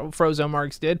we know what Frozo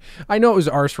Margs did. I know it was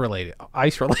ice related.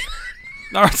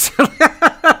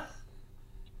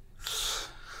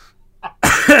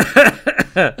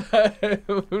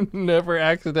 I've never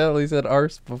accidentally said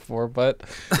arse before, but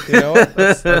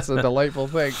that's a delightful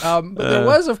thing. But there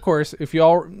was, of course, if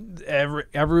y'all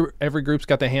every group's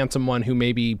got the handsome one who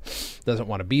maybe doesn't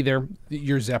want to be there.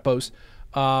 Your Zeppos.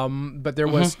 But there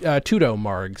was Tudo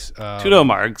Margs. Tudo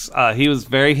Margs. He was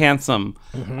very handsome.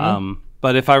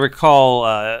 But if I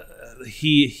recall,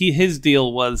 his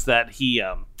deal was that he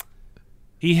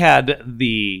had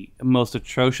the most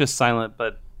atrocious silent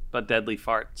but deadly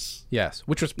farts. Yes,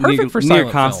 which was perfect for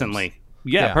silent constantly. Films.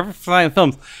 Yeah, perfect for silent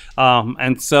films.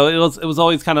 And so it was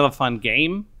always kind of a fun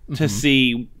game to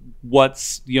see what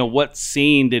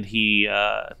scene did he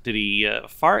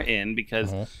fart in,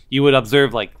 because you would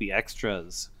observe like the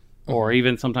extras or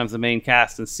even sometimes the main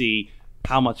cast and see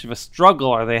how much of a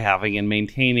struggle are they having in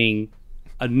maintaining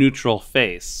a neutral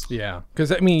face. Yeah,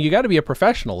 because I mean you got to be a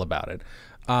professional about it.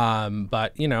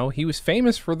 But he was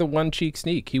famous for the one cheek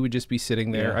sneak. He would just be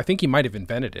sitting there. Yeah. I think he might have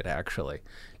invented it actually,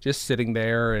 just sitting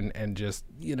there and just,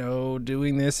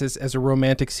 doing this as a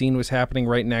romantic scene was happening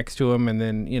right next to him. And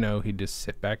then, he'd just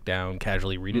sit back down,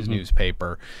 casually read his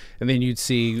newspaper. And then you'd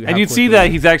see that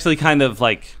he's actually kind of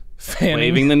like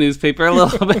waving the newspaper a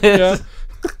little bit.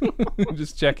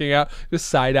 Just checking out, just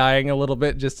side-eyeing a little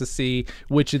bit just to see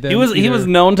which of them. He was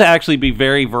known to actually be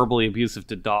very verbally abusive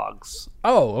to dogs.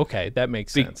 Oh, okay, that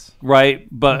makes sense. Right,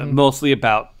 but mostly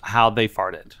about how they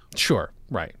farted. Sure,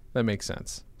 right, that makes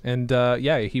sense. And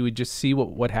he would just see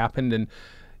what happened, and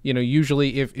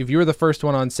usually if you were the first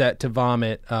one on set to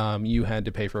vomit, you had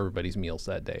to pay for everybody's meals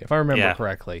that day, if I remember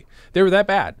correctly. They were that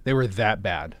bad.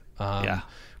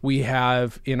 We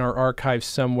have in our archives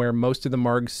somewhere most of the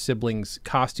Margs siblings'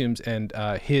 costumes, and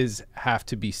his have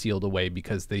to be sealed away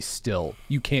because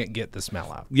you can't get the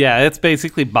smell out. Yeah, it's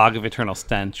basically Bog of Eternal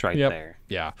Stench right there.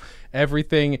 Yeah,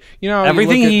 everything.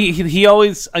 Everything he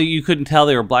always you couldn't tell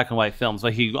they were black and white films,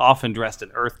 but he often dressed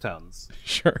in earth tones.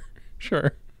 Sure.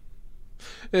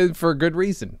 For good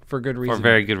reason. For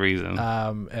very good reason.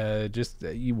 Just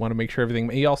you want to make sure everything.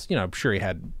 He also, I'm sure he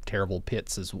had terrible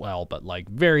pits as well, but like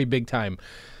very big time.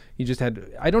 He just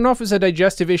had. I don't know if it's a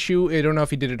digestive issue. I don't know if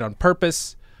he did it on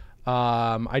purpose.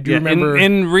 I do remember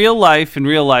in real life. In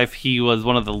real life, he was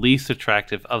one of the least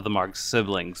attractive of the Marx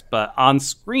siblings, but on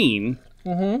screen,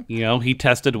 he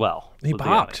tested well. He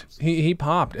popped. He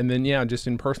popped, and then just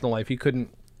in personal life, he couldn't.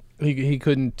 He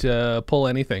couldn't pull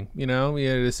anything, He had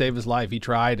to save his life. He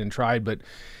tried and tried, but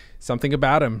something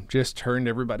about him just turned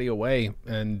everybody away.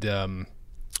 And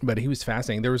but he was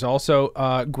fascinating. There was also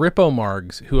Grippo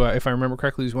Margs, who, if I remember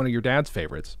correctly, was one of your dad's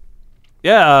favorites.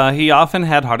 Yeah, he often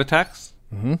had heart attacks.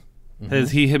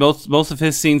 Most of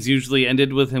his scenes usually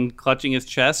ended with him clutching his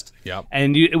chest. Yep.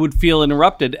 And it would feel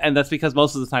interrupted, and that's because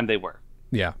most of the time they were.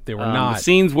 Yeah, they were not. The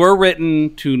scenes were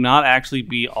written to not actually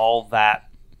be all that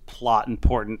plot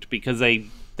important because they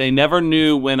never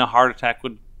knew when a heart attack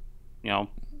would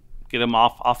get him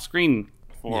off screen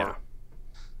for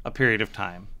a period of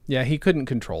time. Yeah, he couldn't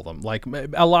control them. Like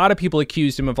a lot of people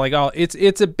accused him of like, oh,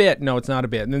 it's a bit. No, it's not a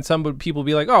bit. And then some people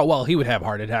be like, oh, well, he would have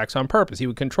heart attacks on purpose. He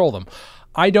would control them.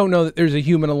 I don't know that there's a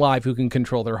human alive who can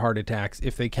control their heart attacks.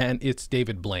 If they can, it's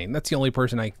David Blaine. That's the only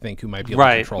person I think who might be able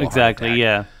to control a heart attack.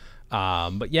 Yeah.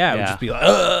 But it would just be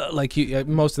like,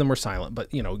 most of them were silent, but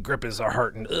grip his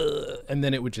heart and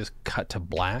then it would just cut to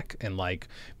black. And like,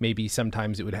 maybe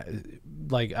sometimes it would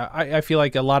I feel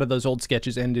like a lot of those old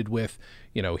sketches ended with,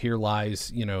 here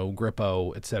lies,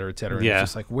 Grippo, et cetera, et cetera. And it's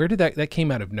just like, where did that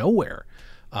came out of nowhere.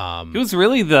 He was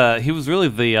really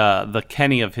the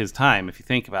Kenny of his time, if you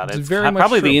think about it. It's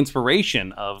probably the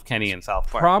inspiration of Kenny and South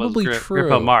Park. Probably true.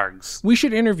 Grippo Margs. We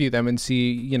should interview them and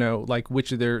see, like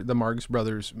which of the Margs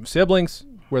brothers' siblings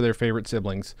were their favorite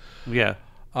siblings. Yeah.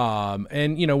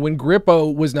 And when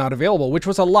Grippo was not available, which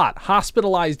was a lot,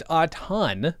 hospitalized a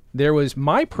ton, there was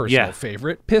my personal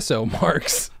favorite, Pisso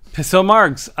Margs. Pisso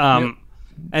Margs.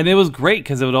 And it was great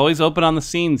because it would always open on the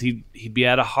scenes. He'd be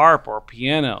at a harp or a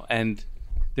piano, and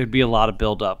there'd be a lot of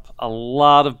build up,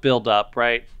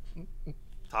 right?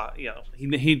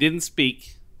 He didn't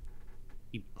speak.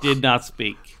 He did not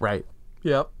speak. Right.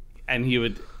 Yep. And he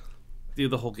would do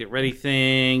the whole get ready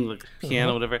thing, like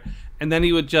piano, whatever. And then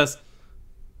he would just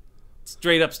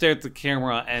straight up stare at the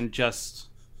camera and just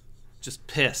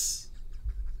piss.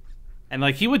 And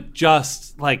like he would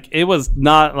just like it was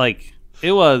not like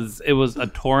it was a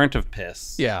torrent of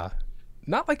piss. Yeah.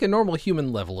 Not like a normal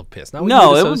human level of piss.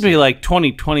 No, it would be like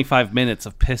 20-25 minutes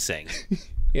of pissing.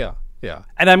 Yeah.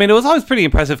 And I mean, it was always pretty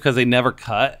impressive because they never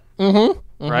cut.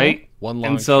 Right? One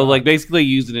long And so, shot. like, basically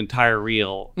used an entire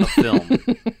reel of film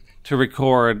to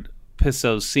record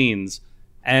Pisso's scenes.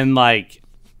 And, like,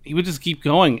 he would just keep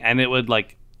going. And it would,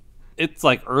 like, it's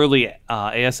like early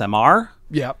ASMR.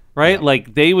 Yep. Right? Yep.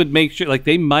 Like, they would make sure, like,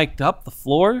 they mic'd up the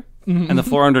floor and the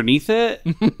floor underneath it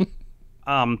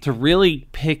to really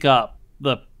pick up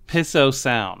the Pisso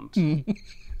sound.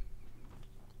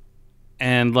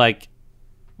 And like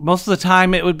most of the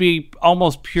time it would be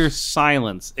almost pure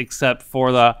silence except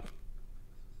for the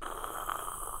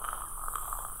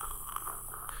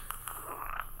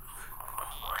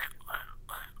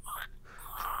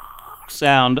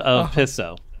sound of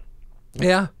Pisso.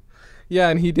 Yeah,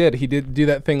 and he did do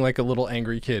that thing like a little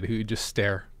angry kid who would just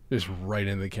stare just right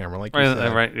into the camera, like you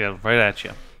said. right at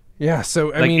you. Yeah,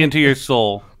 so I like mean, into your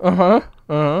soul. He sent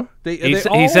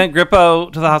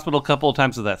Grippo to the hospital a couple of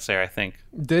times with that stare, I think.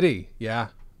 Did he? Yeah,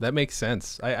 that makes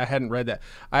sense. I hadn't read that.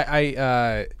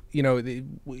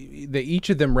 Each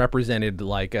of them represented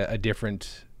like a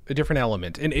different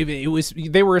element, and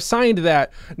they were assigned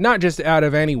that not just out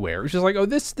of anywhere. It was just like, oh,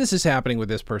 this is happening with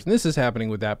this person, this is happening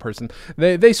with that person.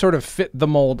 They sort of fit the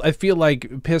mold. I feel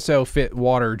like Pisso fit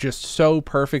Water just so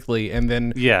perfectly, and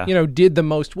then did the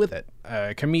most with it,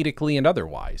 comedically and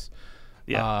otherwise.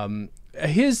 Yeah.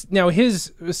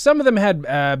 Some of them had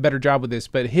a better job with this,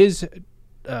 but his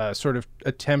sort of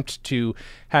attempt to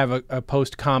have a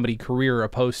post-comedy career,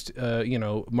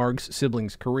 Marg's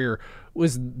siblings' career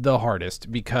was the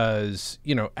hardest because,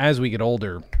 as we get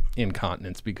older,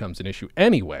 incontinence becomes an issue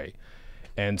anyway.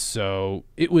 And so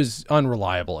it was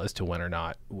unreliable as to when or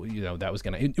not, that was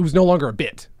it was no longer a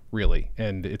bit, really.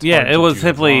 And it's it was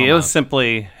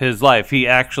simply his life. He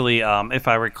actually, if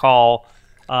I recall,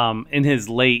 in his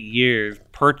late years,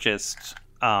 purchased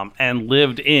and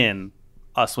lived in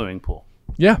a swimming pool.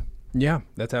 Yeah, yeah,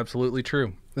 that's absolutely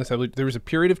true. There was a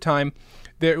period of time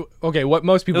there. Okay, what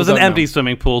most people it was an empty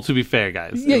swimming pool. To be fair,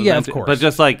 guys. Yeah, of course. But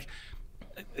just like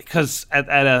because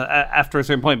after a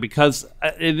certain point, because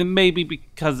it may be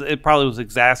because it probably was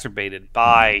exacerbated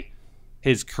by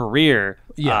his career.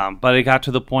 Yeah. But it got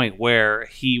to the point where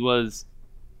he was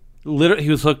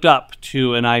hooked up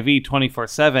to an IV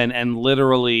 24/7 and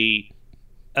literally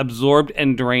absorbed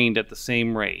and drained at the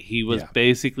same rate. He was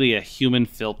basically a human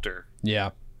filter.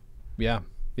 Yeah.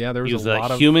 There He was a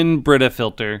lot of human Brita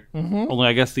filter, only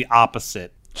I guess the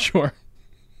opposite. Sure.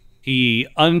 He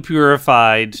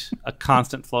unpurified a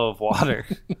constant flow of water.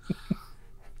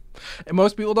 And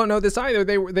most people don't know this either.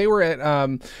 They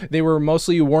were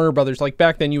mostly Warner Brothers. Like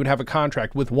back then, you would have a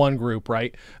contract with one group,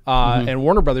 right? And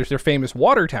Warner Brothers, their famous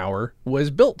water tower, was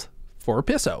built for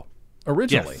Pisso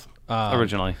originally. Yes.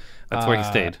 Originally, that's where he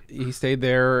stayed. He stayed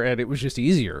there, and it was just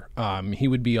easier. He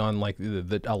would be on like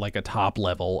like a top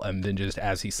level, and then just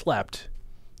as he slept,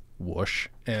 whoosh,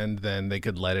 and then they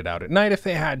could let it out at night if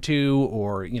they had to,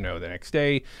 or the next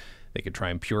day. They could try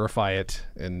and purify it,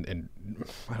 and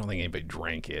I don't think anybody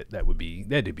drank it. That'd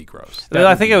be gross.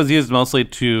 I think it was used mostly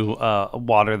to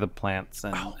water the plants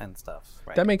and stuff.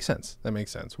 Right? That makes sense.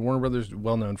 Warner Brothers,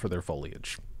 well known for their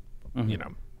foliage.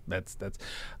 That's.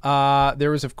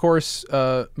 There was, of course,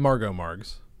 Margot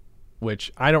Margs,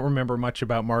 which I don't remember much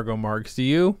about Margot Margs. Do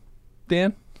you,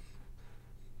 Dan?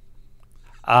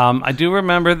 I do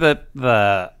remember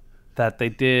that they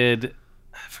did,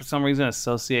 for some reason,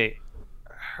 associate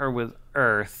her with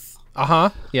Earth.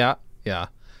 Yeah.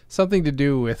 Something to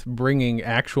do with bringing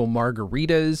actual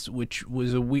margaritas, which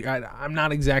was a weird. I'm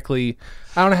not exactly.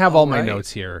 I don't have all my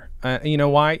notes here. You know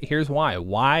why? Here's why.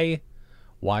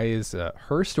 Why is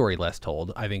her story less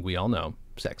told? I think we all know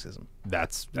sexism.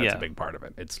 That's a big part of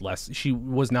it. It's less. She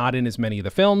was not in as many of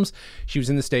the films. She was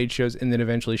in the stage shows, and then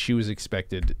eventually she was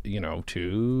expected,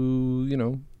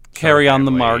 to carry on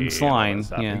the Margs line.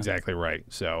 Yeah. Exactly right.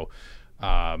 So.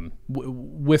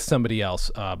 With somebody else,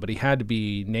 but he had to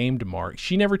be named Mark.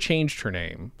 She never changed her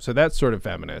name, so that's sort of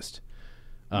feminist.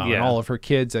 And all of her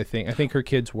kids, I think her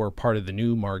kids were part of the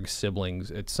new Marg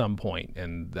siblings at some point,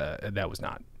 and that was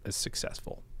not as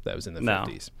successful. That was in the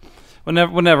 50s.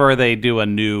 Whenever they do a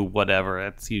new whatever,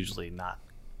 it's usually not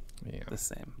the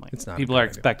same. Like, it's not. People are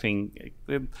expecting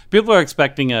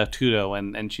a Tudo,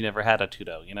 and she never had a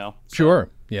Tudo. So. Sure.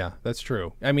 Yeah, that's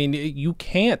true. I mean, you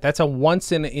can't. That's a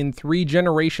once in 3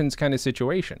 generations kind of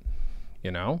situation.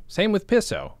 Same with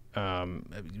Pisso.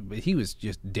 He was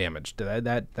just damaged.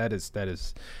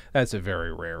 That's a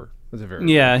very rare. That's a very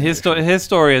rare his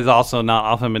story is also not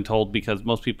often been told because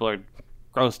most people are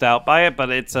grossed out by it. But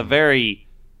it's a very,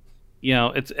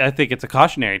 I think it's a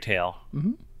cautionary tale.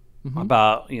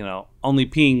 About only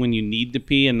peeing when you need to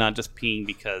pee and not just peeing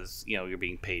because you're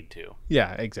being paid to.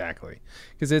 Yeah, exactly.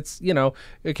 Because it's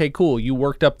okay, cool, you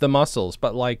worked up the muscles,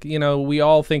 but we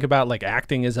all think about like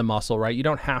acting as a muscle, right? You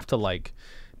don't have to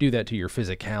do that to your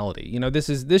physicality.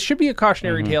 This should be a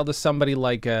cautionary tale to somebody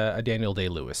like a Daniel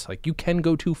Day-Lewis. Like, you can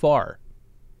go too far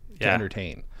to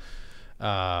entertain.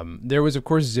 There was, of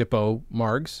course, Zippo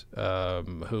Margs,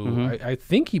 who I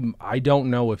think I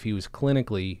don't know if he was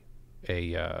clinically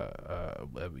a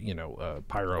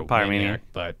pyromaniac,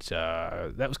 but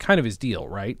that was kind of his deal,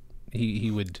 right?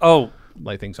 He would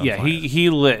light things on fire.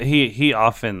 He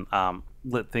often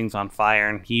lit things on fire,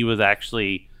 and he was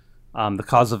actually the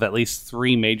cause of at least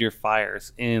 3 major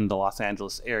fires in the Los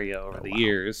Angeles area over the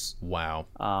years. Wow.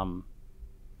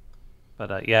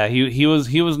 He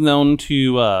was known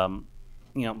to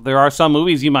there are some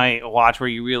movies you might watch where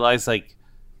you realize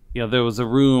there was a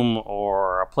room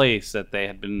or a place that they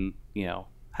had been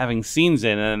having scenes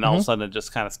in, and then all of a sudden it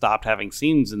just kind of stopped having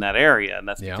scenes in that area, and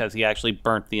that's because he actually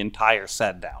burnt the entire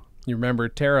set down. You remember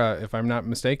Tara, if I'm not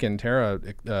mistaken, Tara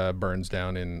burns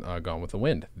down in Gone with the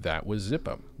Wind. That was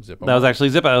Zippo. That was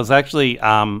actually Zippo. It was actually,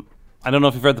 I don't know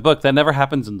if you've read the book. That never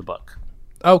happens in the book.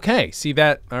 Okay, see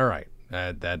that? All right.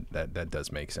 That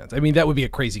does make sense. I mean, that would be a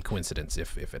crazy coincidence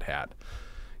if it had,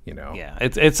 Yeah,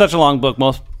 it's such a long book.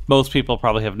 Most people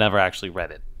probably have never actually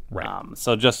read it. Right.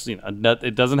 So just,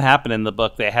 it doesn't happen in the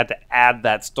book. They had to add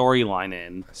that storyline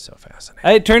in. That's so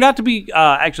fascinating. It turned out to be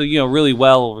actually, really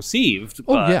well received.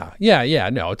 Oh, yeah.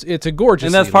 No, it's a gorgeous.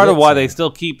 And that's part of why they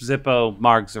still keep Zippo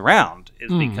Margs around,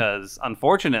 is because,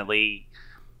 unfortunately,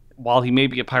 while he may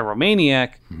be a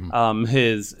pyromaniac,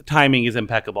 his timing is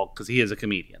impeccable because he is a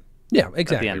comedian. Yeah,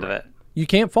 exactly. At the end of it. You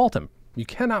can't fault him. You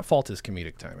cannot fault his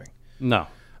comedic timing. No.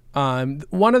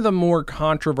 One of the more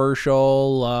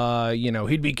controversial,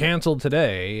 he'd be canceled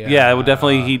today. Yeah, it would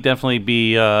definitely he'd definitely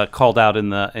be called out in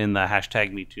the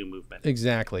hashtag Me Too movement.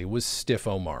 Exactly, was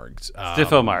Stiffo Margs.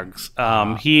 Stiffo Margs.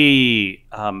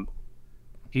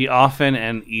 He often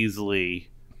and easily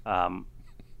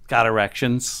got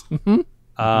erections.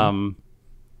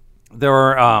 There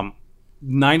were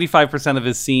 95% of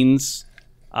his scenes,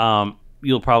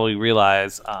 you'll probably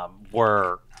realize,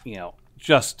 were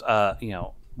just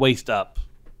waist up,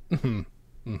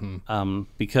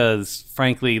 because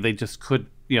frankly they just could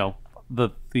the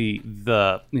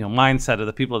mindset of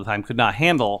the people at the time could not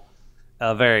handle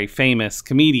a very famous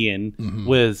comedian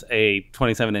with a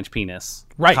 27-inch penis,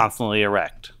 constantly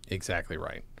erect. Exactly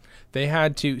right. They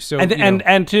had to. So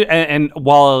and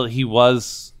while he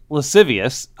was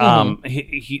lascivious,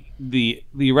 the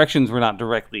erections were not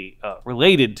directly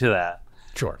related to that.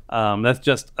 Sure. That's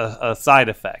just a side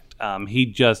effect. He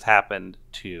just happened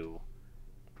to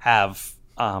have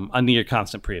a near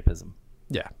constant priapism.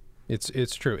 Yeah,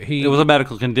 it's true. It was a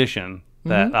medical condition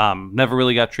that never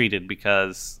really got treated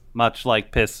because, much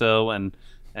like Pisso and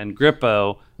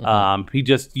Grippo, he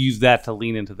just used that to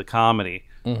lean into the comedy.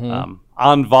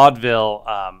 On vaudeville,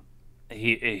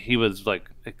 he was like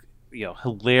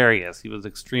hilarious. He was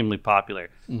extremely popular.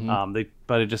 They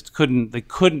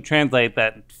couldn't translate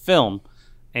that film.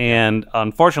 And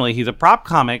unfortunately, he's a prop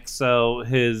comic, so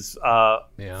his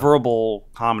verbal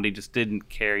comedy just didn't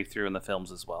carry through in the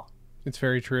films as well. It's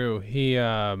very true. He,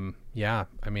 I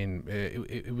mean,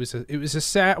 it was a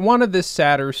sad, one of the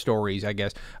sadder stories, I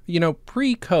guess.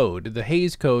 Pre-code, the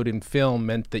Hays Code in film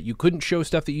meant that you couldn't show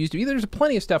stuff that used to be. There's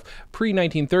plenty of stuff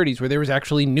pre-1930s where there was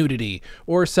actually nudity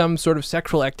or some sort of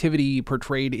sexual activity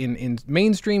portrayed in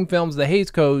mainstream films. The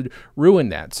Hays Code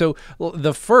ruined that. So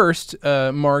the first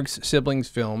Marx Siblings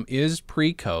film is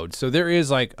pre-code. So there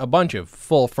is like a bunch of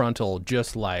full frontal,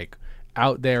 just like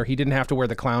out there. He didn't have to wear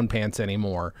the clown pants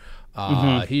anymore.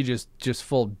 He just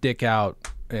full dick out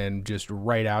and just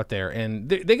right out there, and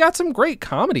they got some great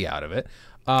comedy out of it.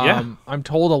 I'm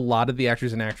told a lot of the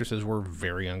actors and actresses were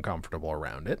very uncomfortable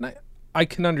around it, and I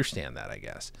can understand that, I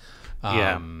guess.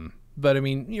 But I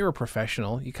mean, you're a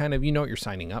professional. You kind of know what you're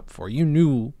signing up for. You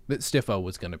knew that Stiffo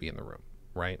was going to be in the room,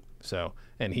 right? So,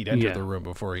 and he'd entered the room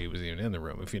before he was even in the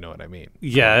room, if you know what I mean.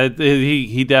 Yeah,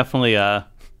 he definitely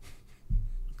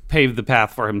paved the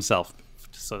path for himself,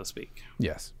 so to speak.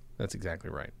 Yes. That's exactly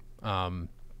right. I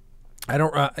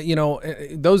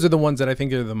don't, those are the ones that I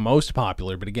think are the most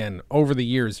popular. But again, over the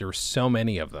years, there were so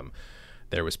many of them.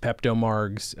 There was Pepto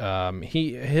Margs.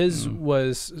 His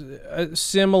was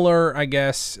similar, I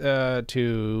guess,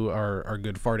 to our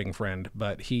good farting friend,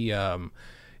 but it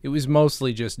was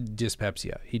mostly just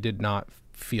dyspepsia. He did not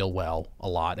feel well a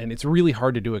lot, and it's really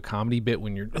hard to do a comedy bit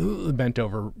when you're bent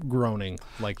over groaning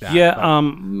like that.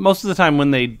 Most of the time when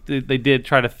they did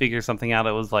try to figure something out,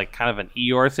 it was like kind of an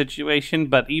Eeyore situation,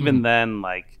 but even then,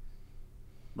 like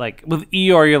with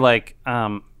Eeyore, you're like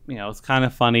it's kind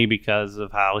of funny because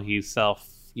of how he's self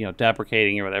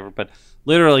deprecating or whatever, but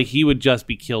literally he would just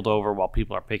be keeled over while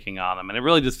people are picking on him, and it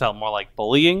really just felt more like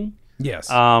bullying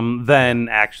than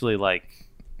actually like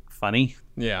funny.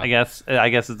 I guess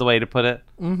is the way to put it.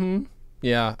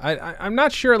 Yeah, I'm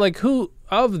not sure like who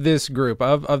of this group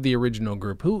of the original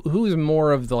group who's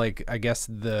more of the I guess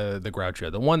the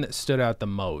Groucho, the one that stood out the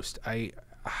most.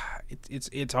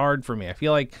 It's hard for me. I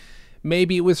feel like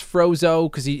maybe it was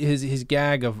Frozzo because his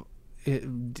gag of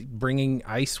bringing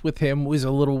ice with him was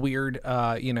a little weird.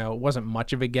 It wasn't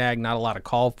much of a gag, not a lot of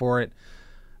call for it.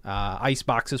 Ice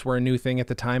boxes were a new thing at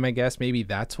the time, I guess. Maybe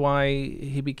that's why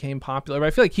he became popular. But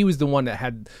I feel like he was the one that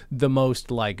had the most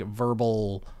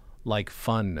verbal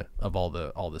fun of all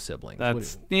the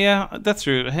siblings. That's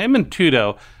true. Him and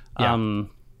Tudo.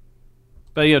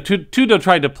 But Tudo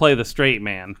tried to play the straight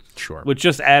man, which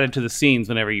just added to the scenes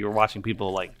whenever you were watching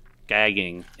people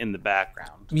gagging in the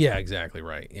background. Yeah, exactly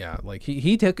right. Yeah,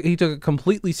 he took it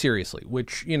completely seriously,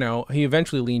 which he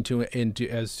eventually leaned into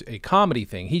as a comedy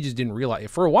thing. He just didn't realize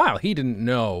for a while he didn't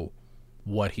know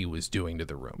what he was doing to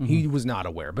the room. He was not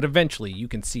aware, but eventually you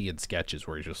can see in sketches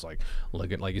where he's just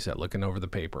looking over the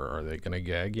paper. Are they going to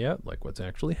gag yet? What's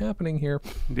actually happening here?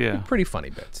 Yeah, they're pretty funny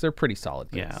bits. They're pretty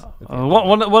solid bits. Yeah,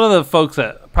 one of the folks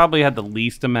that probably had the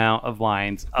least amount of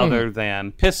lines, other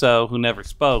than Pisso, who never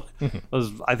spoke,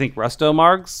 was I think Rusto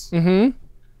Margs.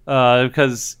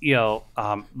 Because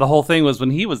the whole thing was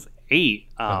when he was 8.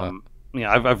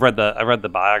 I've read the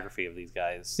biography of these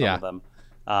guys. Some of them.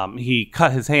 He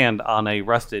cut his hand on a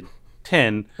rusted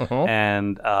tin,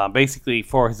 and basically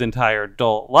for his entire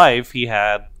adult life, he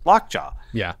had lockjaw.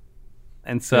 Yeah.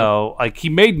 And so, he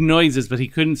made noises, but he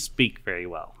couldn't speak very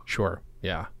well. Sure.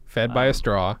 Yeah. fed by a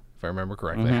straw, if I remember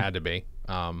correctly. It had to be.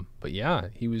 But yeah,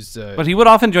 he was. But he would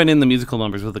often join in the musical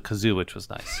numbers with a kazoo, which was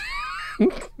nice.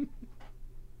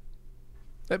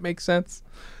 That makes sense.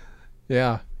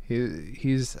 Yeah,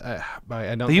 he's.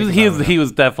 I don't. He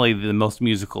was definitely the most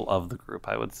musical of the group,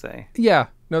 I would say. Yeah,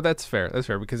 no, that's fair. That's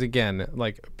fair because again,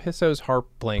 like Pisso's harp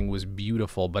playing was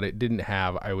beautiful, but it didn't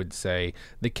have, I would say,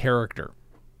 the character.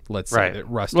 Let's say that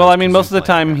Russ. Well, I mean, most of the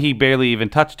time he barely even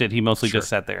touched it. He mostly just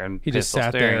sat there and he just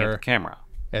sat staring there at the camera.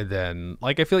 And then,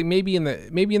 like, I feel like maybe in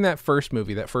that first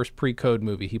movie, that first pre-code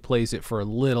movie, he plays it for a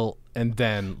little, and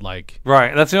then like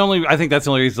right. I think that's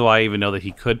the only reason why I even know that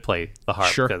he could play the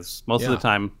harp because most of the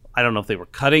time, I don't know if they were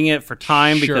cutting it for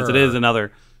time because it is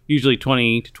another usually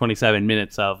 20 to 27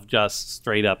 minutes of just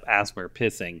straight up asthma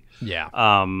pissing. Yeah.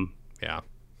 Yeah.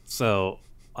 So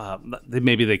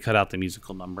maybe they cut out the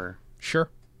musical number. Sure.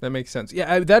 That makes sense.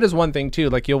 Yeah, that is one thing, too.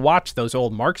 Like, you'll watch those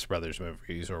old Marx Brothers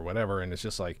movies or whatever, and it's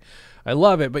just like, I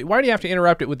love it, but why do you have to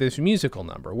interrupt it with this musical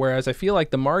number? Whereas I feel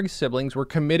like the Marx siblings were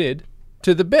committed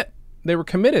to the bit. They were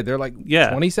committed. They're like,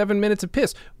 27 minutes of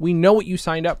piss. We know what you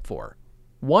signed up for.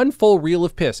 One full reel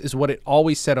of piss is what it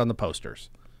always said on the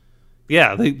posters.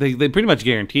 Yeah, they pretty much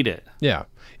guaranteed it. Yeah.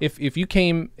 If you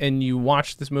came and you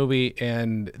watched this movie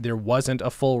and there wasn't a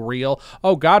full reel,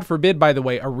 oh, God forbid, by the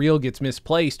way, a reel gets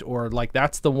misplaced or like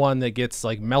that's the one that gets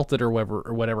like melted or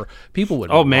whatever, people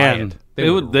would riot.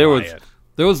 There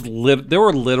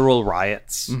were literal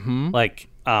riots. Mm-hmm. Like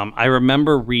I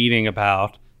remember reading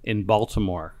about in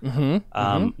Baltimore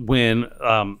when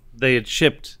they had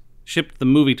shipped the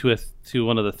movie to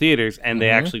one of the theaters and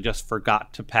they actually just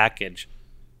forgot to package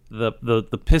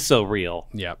the Pisso reel.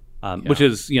 Yep. Which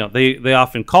is, they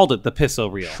often called it the Pisso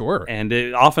reel. Sure. And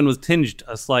it often was tinged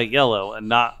a slight yellow and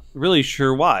not really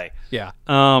sure why. Yeah.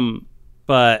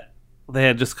 But they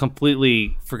had just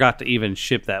completely forgot to even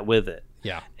ship that with it.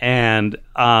 Yeah. And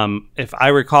if I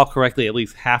recall correctly, at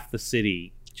least half the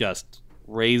city just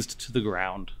razed to the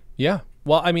ground. Yeah.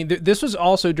 Well, I mean, this was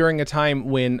also during a time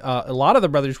when a lot of the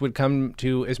brothers would come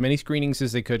to as many screenings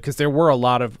as they could because there were a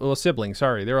lot of siblings.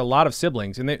 Sorry, there were a lot of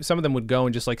siblings, and some of them would go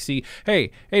and just like see, hey,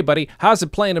 buddy, how's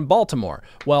it playing in Baltimore?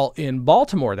 Well, in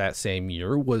Baltimore that same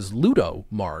year was Ludo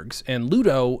Margs, and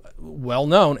Ludo, well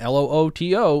known,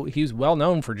 Looto, he's well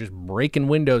known for just breaking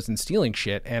windows and stealing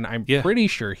shit, and I'm pretty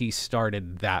sure he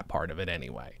started that part of it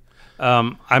anyway.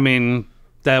 I mean,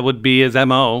 that would be his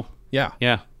MO. Yeah.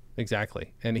 Yeah.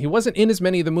 Exactly. And he wasn't in as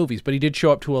many of the movies, but he did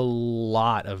show up to a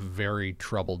lot of very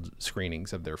troubled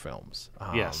screenings of their films.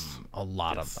 Yes. A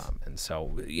lot of them. And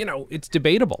so, it's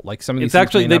debatable. Like some of these It's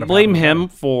actually, they blame him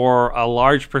for a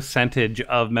large percentage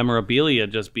of memorabilia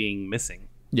just being missing.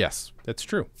 Yes, that's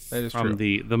true. That is from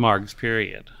true. the Margs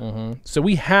period. Mm-hmm. So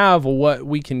we have what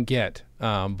we can get,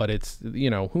 but it's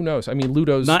who knows? I mean,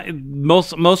 Ludo's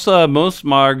most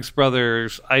Margs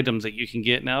Brothers items that you can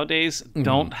get nowadays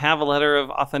don't have a letter of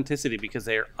authenticity because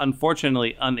they are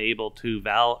unfortunately unable to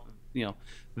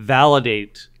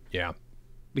validate. Yeah,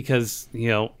 because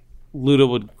Ludo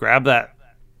would grab that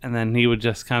and then he would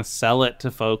just kind of sell it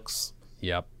to folks.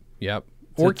 Yep.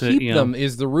 Or keep them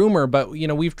is the rumor, but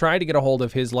we've tried to get a hold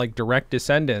of his like direct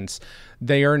descendants.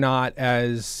 They are not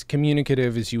as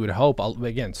communicative as you would hope.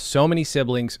 Again, so many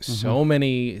siblings, so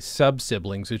many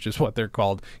sub-siblings, which is what they're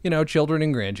called, children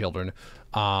and grandchildren.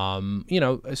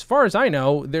 As far as I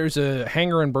know, there's a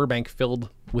hangar in Burbank filled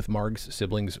with Margs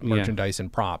siblings merchandise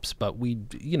and props, but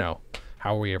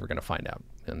how are we ever going to find out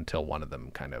until one of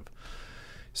them kind of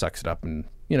sucks it up and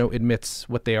admits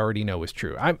what they already know is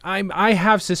true. I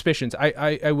have suspicions.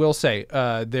 I will say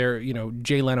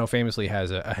Jay Leno famously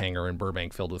has a hangar in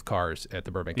Burbank filled with cars at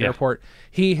the Burbank airport.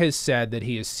 He has said that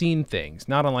he has seen things,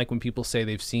 not unlike when people say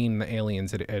they've seen the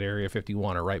aliens at Area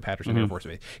 51 or Wright-Patterson Air Force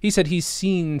Base. He said he's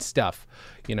seen stuff.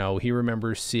 He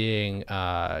remembers seeing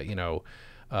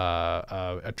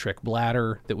a trick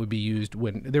bladder that would be used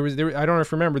when there I don't know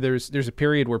if you remember, there's a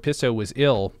period where Pisso was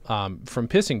ill from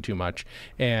pissing too much,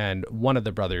 and one of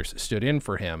the brothers stood in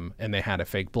for him and they had a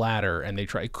fake bladder and they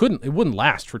tried it wouldn't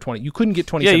last for 20, you couldn't get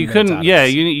 27 minutes out of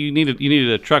this. You needed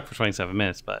a truck for 27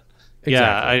 minutes, but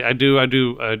exactly. I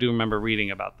do remember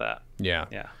reading about that. Yeah.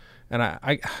 And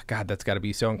I God, that's got to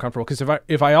be so uncomfortable because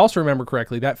if I also remember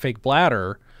correctly, that fake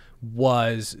bladder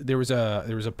there was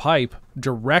a pipe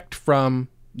direct from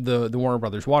the Warner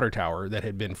Brothers water tower that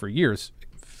had been for years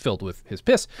filled with his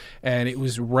piss, and it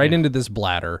was right into this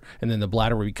bladder, and then the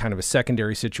bladder would be kind of a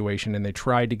secondary situation, and they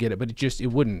tried to get it, but it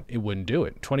wouldn't do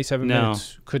it. 27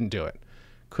 minutes, couldn't do it,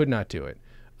 could not do it.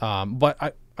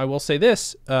 But I will say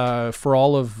this, for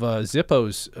all of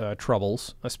Zippo's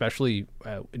troubles, especially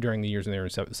during the years in there in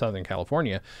Southern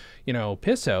California,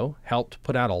 Pisso helped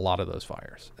put out a lot of those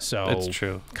fires. So That's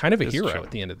true. Kind of a It's hero true.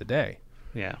 at the end of the day.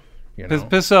 Yeah. You know?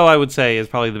 Pisso, I would say, is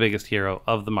probably the biggest hero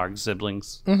of the Marx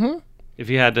siblings. Mm-hmm. If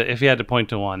you had to point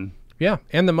to one. Yeah,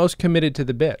 and the most committed to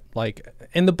the bit.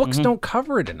 And the books don't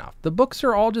cover it enough. The books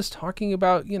are all just talking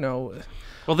about,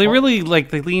 Well, they really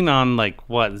they lean on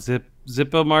what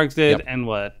Zippo Marx did Yep. and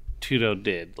what Tudo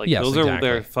did. Yes, those are exactly.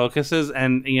 their focuses,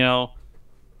 and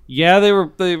they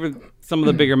were some of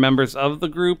the bigger members of the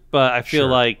group, but I feel Sure.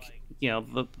 like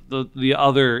the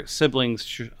other siblings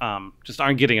just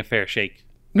aren't getting a fair shake.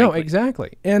 No,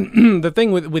 exactly. And the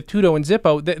thing with Tudo and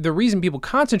Zippo, the reason people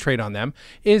concentrate on them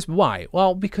is why?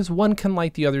 Well, because one can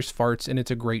light the other's farts and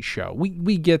it's a great show.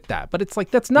 We get that. But it's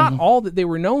that's not all that they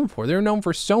were known for. They were known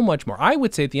for so much more. I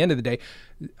would say at the end of the day,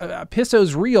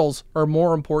 Pisso's reels are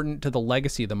more important to the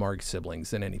legacy of the Marx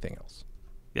siblings than anything else.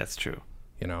 That's true.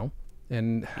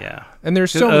 And Yeah. and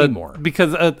there's so many more.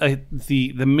 Because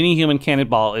the mini human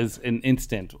cannonball is an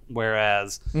instant,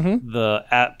 whereas the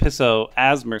Pisso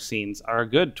Asmer scenes are a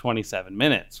good 27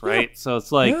 minutes, right? So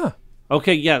it's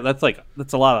okay, yeah, that's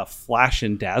a lot of flash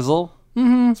and dazzle,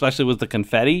 especially with the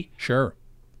confetti, Sure.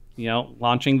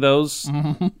 launching those.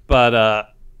 But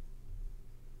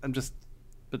just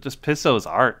Pisso's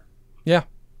art. Yeah.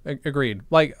 Agreed.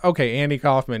 Okay, Andy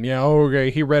Kaufman. Yeah,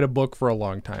 okay, he read a book for a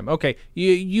long time. Okay,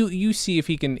 you see if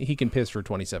he can piss for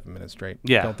 27 minutes straight.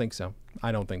 Yeah. Don't think so.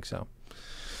 I don't think so.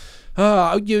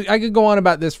 I could go on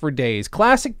about this for days.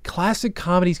 Classic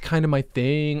comedy's kind of my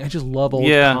thing. I just love old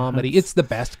comedy. It's the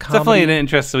best comedy. Definitely an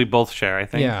interest that we both share, I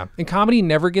think. Yeah, and comedy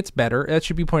never gets better. That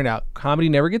should be pointed out. Comedy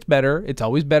never gets better. It's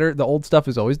always better. The old stuff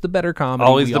is always the better comedy.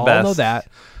 Always we the all best. know that.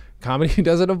 Comedy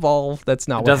doesn't evolve. That's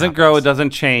not It what doesn't happens. grow. It doesn't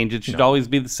change. It should always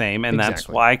be the same, and that's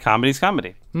Exactly. why comedy's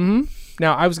comedy.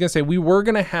 Now, I was going to say we were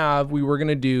going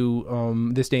to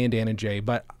do This Day in Dan and Jay,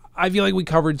 but I feel like we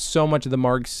covered so much of the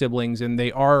Marx siblings, and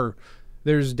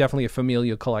there's definitely a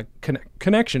familial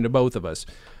connection to both of us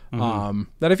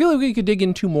that I feel like we could dig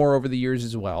into more over the years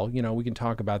as well. We can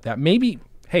talk about that. Maybe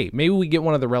we get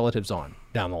one of the relatives on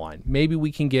down the line. Maybe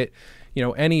we can get,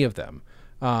 any of them.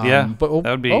 But that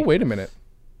would be... Oh, wait a minute.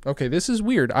 Okay, this is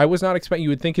weird. I was not expecting. You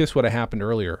would think this would have happened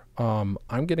earlier.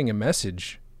 I'm getting a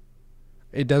message.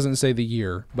 It doesn't say the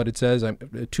year, but it says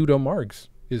Tudo Marx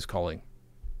is calling.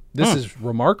 This is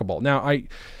remarkable. Now, it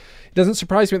doesn't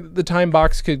surprise me that the time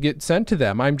box could get sent to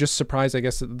them. I'm just surprised. I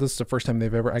guess that this is the first time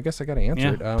they've ever. I guess I got to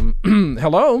answer it.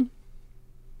 Hello.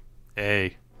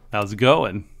 Hey, how's it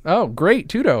going? Oh, great,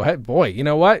 Tudo. Hey, boy, you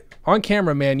know what? On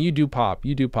camera, man, you do pop.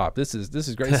 This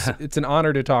is great. It's an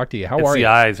honor to talk to you. How It's are the you?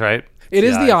 eyes, right? It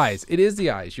is the eyes. It is the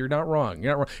eyes. You're not wrong.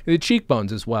 The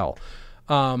cheekbones as well.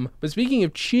 But speaking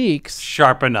of cheeks,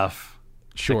 Sharp enough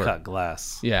sure. to cut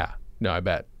glass. Yeah. No, I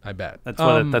bet.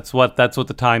 That's what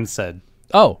the Times said.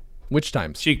 Oh, which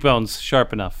times? Cheekbones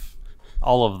sharp enough,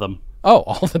 all of them. Oh,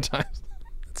 all the times.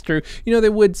 That's true. They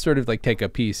would sort of take a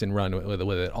piece and run with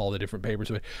it, all the different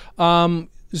papers.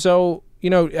 So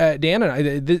Dan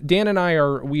and I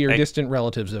are distant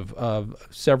relatives of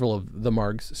several of the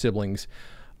Marx siblings.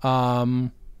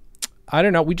 I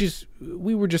don't know.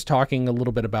 We were just talking a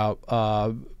little bit about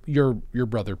your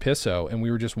brother Pisso, and we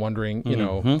were just wondering,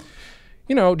 do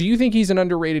you think he's an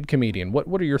underrated comedian?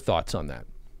 What are your thoughts on that?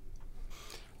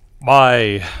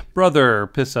 My brother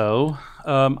Pisso,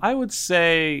 I would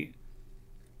say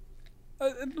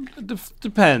it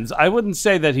depends. I wouldn't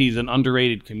say that he's an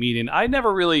underrated comedian. I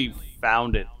never really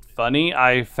found it funny.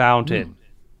 I found it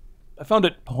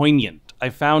poignant. I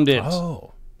found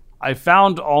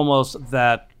almost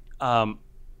that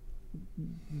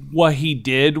what he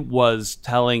did was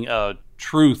telling a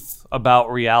truth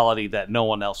about reality that no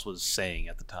one else was saying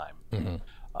at the time.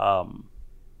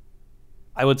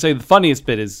 I would say the funniest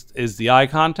bit is the eye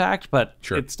contact, but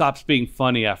it stops being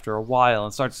funny after a while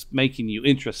and starts making you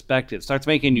introspective, starts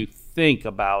making you think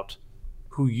about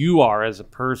who you are as a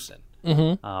person.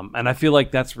 And I feel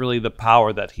like that's really the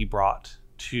power that he brought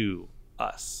to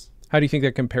us. How do you think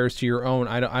that compares to your own?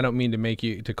 I don't mean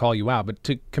to call you out, but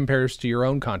compares to your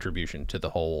own contribution to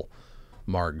the whole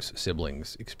Marx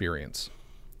siblings experience.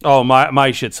 Oh,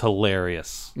 my shit's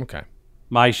hilarious. Okay.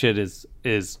 My shit is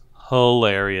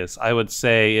hilarious. I would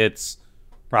say it's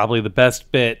probably the best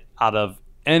bit out of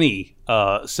any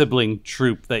sibling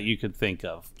troupe that you could think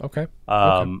of. Okay.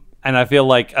 And I feel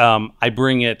like I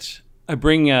bring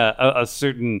a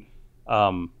certain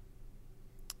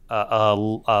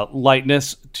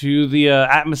lightness to the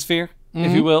atmosphere,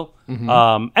 if you will,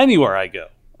 anywhere I go.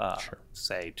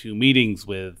 say, to meetings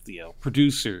with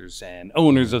producers and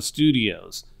owners of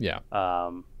studios. Yeah.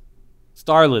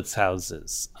 Starlets'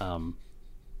 houses,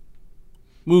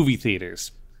 movie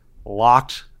theaters,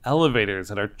 locked elevators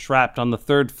that are trapped on the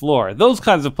third floor. Those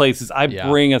kinds of places, I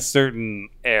bring a certain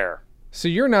air. So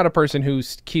you're not a person who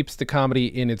keeps the comedy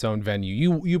in its own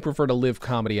venue. You prefer to live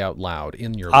comedy out loud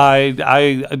in your life.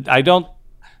 I don't.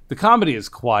 The comedy is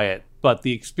quiet, but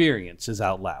the experience is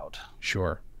out loud.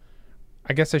 Sure.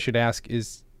 I guess I should ask: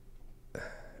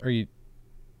 are you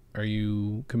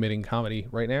committing comedy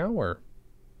right now, or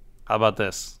how about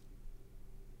this?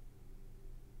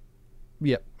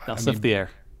 Yep. Now sniff the air.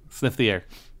 Sniff the air.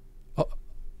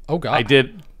 Oh God! I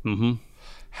did. Mm-hmm.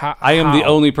 I am the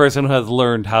only person who has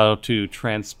learned how to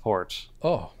transport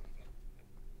the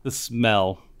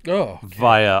smell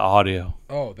via audio.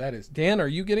 Oh, that is... Dan, are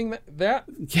you getting that?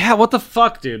 Yeah, what the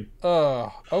fuck, dude?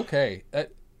 Okay.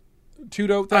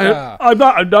 Tudo... I'm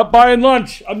not buying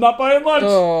lunch. I'm not buying lunch.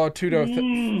 Oh,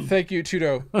 Tudo. Thank you,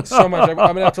 Tudo, so much. I'm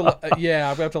going to have to... I'm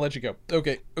going to have to let you go.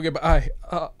 Okay, bye.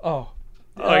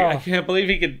 I can't believe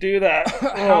he could do that.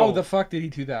 How the fuck did he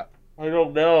do that? I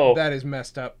don't know. That is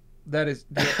messed up. That is,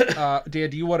 Dan, do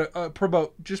you want to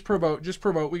promote? Just promote.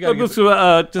 We got to just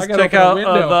check out the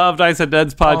Of Dice and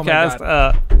Deads podcast,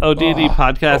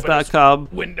 oddpodcast.com.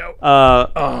 Window.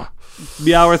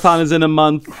 Meowathon is in a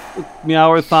month.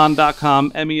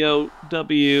 Meowathon.com.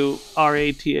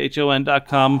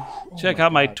 MEOWRATHON.com. Check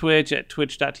out my Twitch at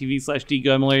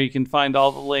twitch.tv/dgomler. You can find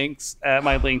all the links at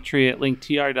my link tree at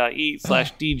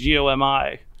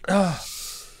linktr.e/DGOMI.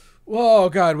 Oh,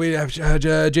 God, we have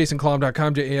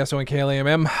JasonKlom.com,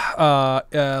 JASONKLAMM,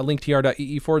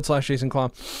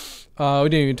 linktr.ee/JasonKlom. We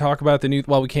didn't even talk about the new...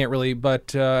 Well, we can't really,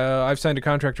 but I've signed a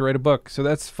contract to write a book, so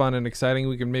that's fun and exciting.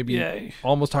 We can maybe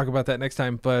almost talk about that next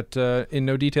time, but in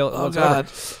no detail whatsoever.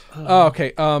 God.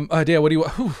 Okay, Dan, what do you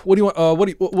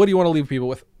want to leave people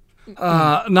with?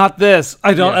 Not this.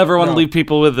 I don't ever want to leave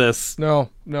people with this. No,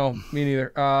 me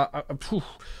neither.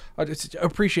 I just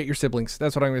appreciate your siblings.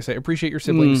 That's what I'm going to say. Appreciate your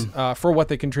siblings for what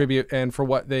they contribute and for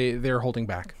what they're holding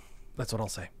back. That's what I'll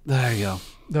say. There you go.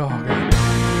 Oh, God.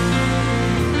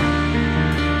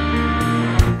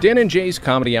 Dan and Jay's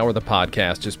Comedy Hour, the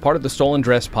podcast, is part of the Stolen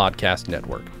Dress Podcast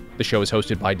Network. The show is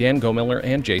hosted by Dan Gomiller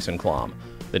and Jason Klom.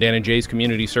 The Dan and Jay's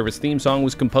Community Service theme song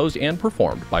was composed and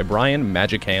performed by Brian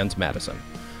Magic Hands Madison.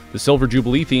 The Silver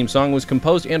Jubilee theme song was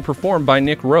composed and performed by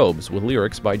Nick Robes with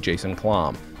lyrics by Jason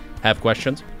Klom. Have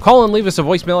questions? Call and leave us a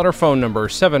voicemail at our phone number,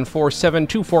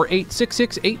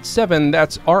 747-248-6687.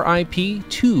 That's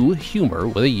RIP2 Humor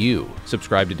with a U.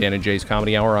 Subscribe to Dan and Jay's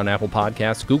Comedy Hour on Apple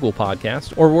Podcasts, Google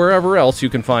Podcasts, or wherever else you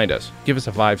can find us. Give us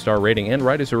a 5-star rating and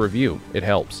write us a review. It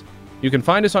helps. You can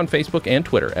find us on Facebook and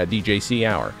Twitter at DJC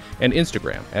Hour and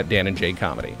Instagram at Dan and Jay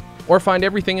Comedy. Or find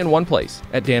everything in one place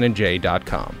at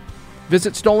danandjay.com.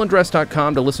 Visit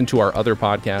stolendress.com to listen to our other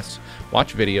podcasts,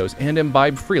 watch videos, and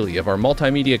imbibe freely of our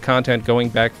multimedia content going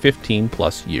back 15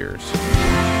 plus years.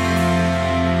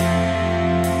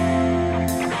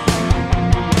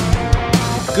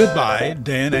 Goodbye,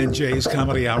 Dan and Jay's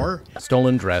Comedy Hour.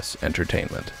 Stolen Dress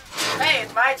Entertainment. Hey,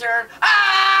 it's my turn.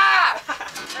 Ah!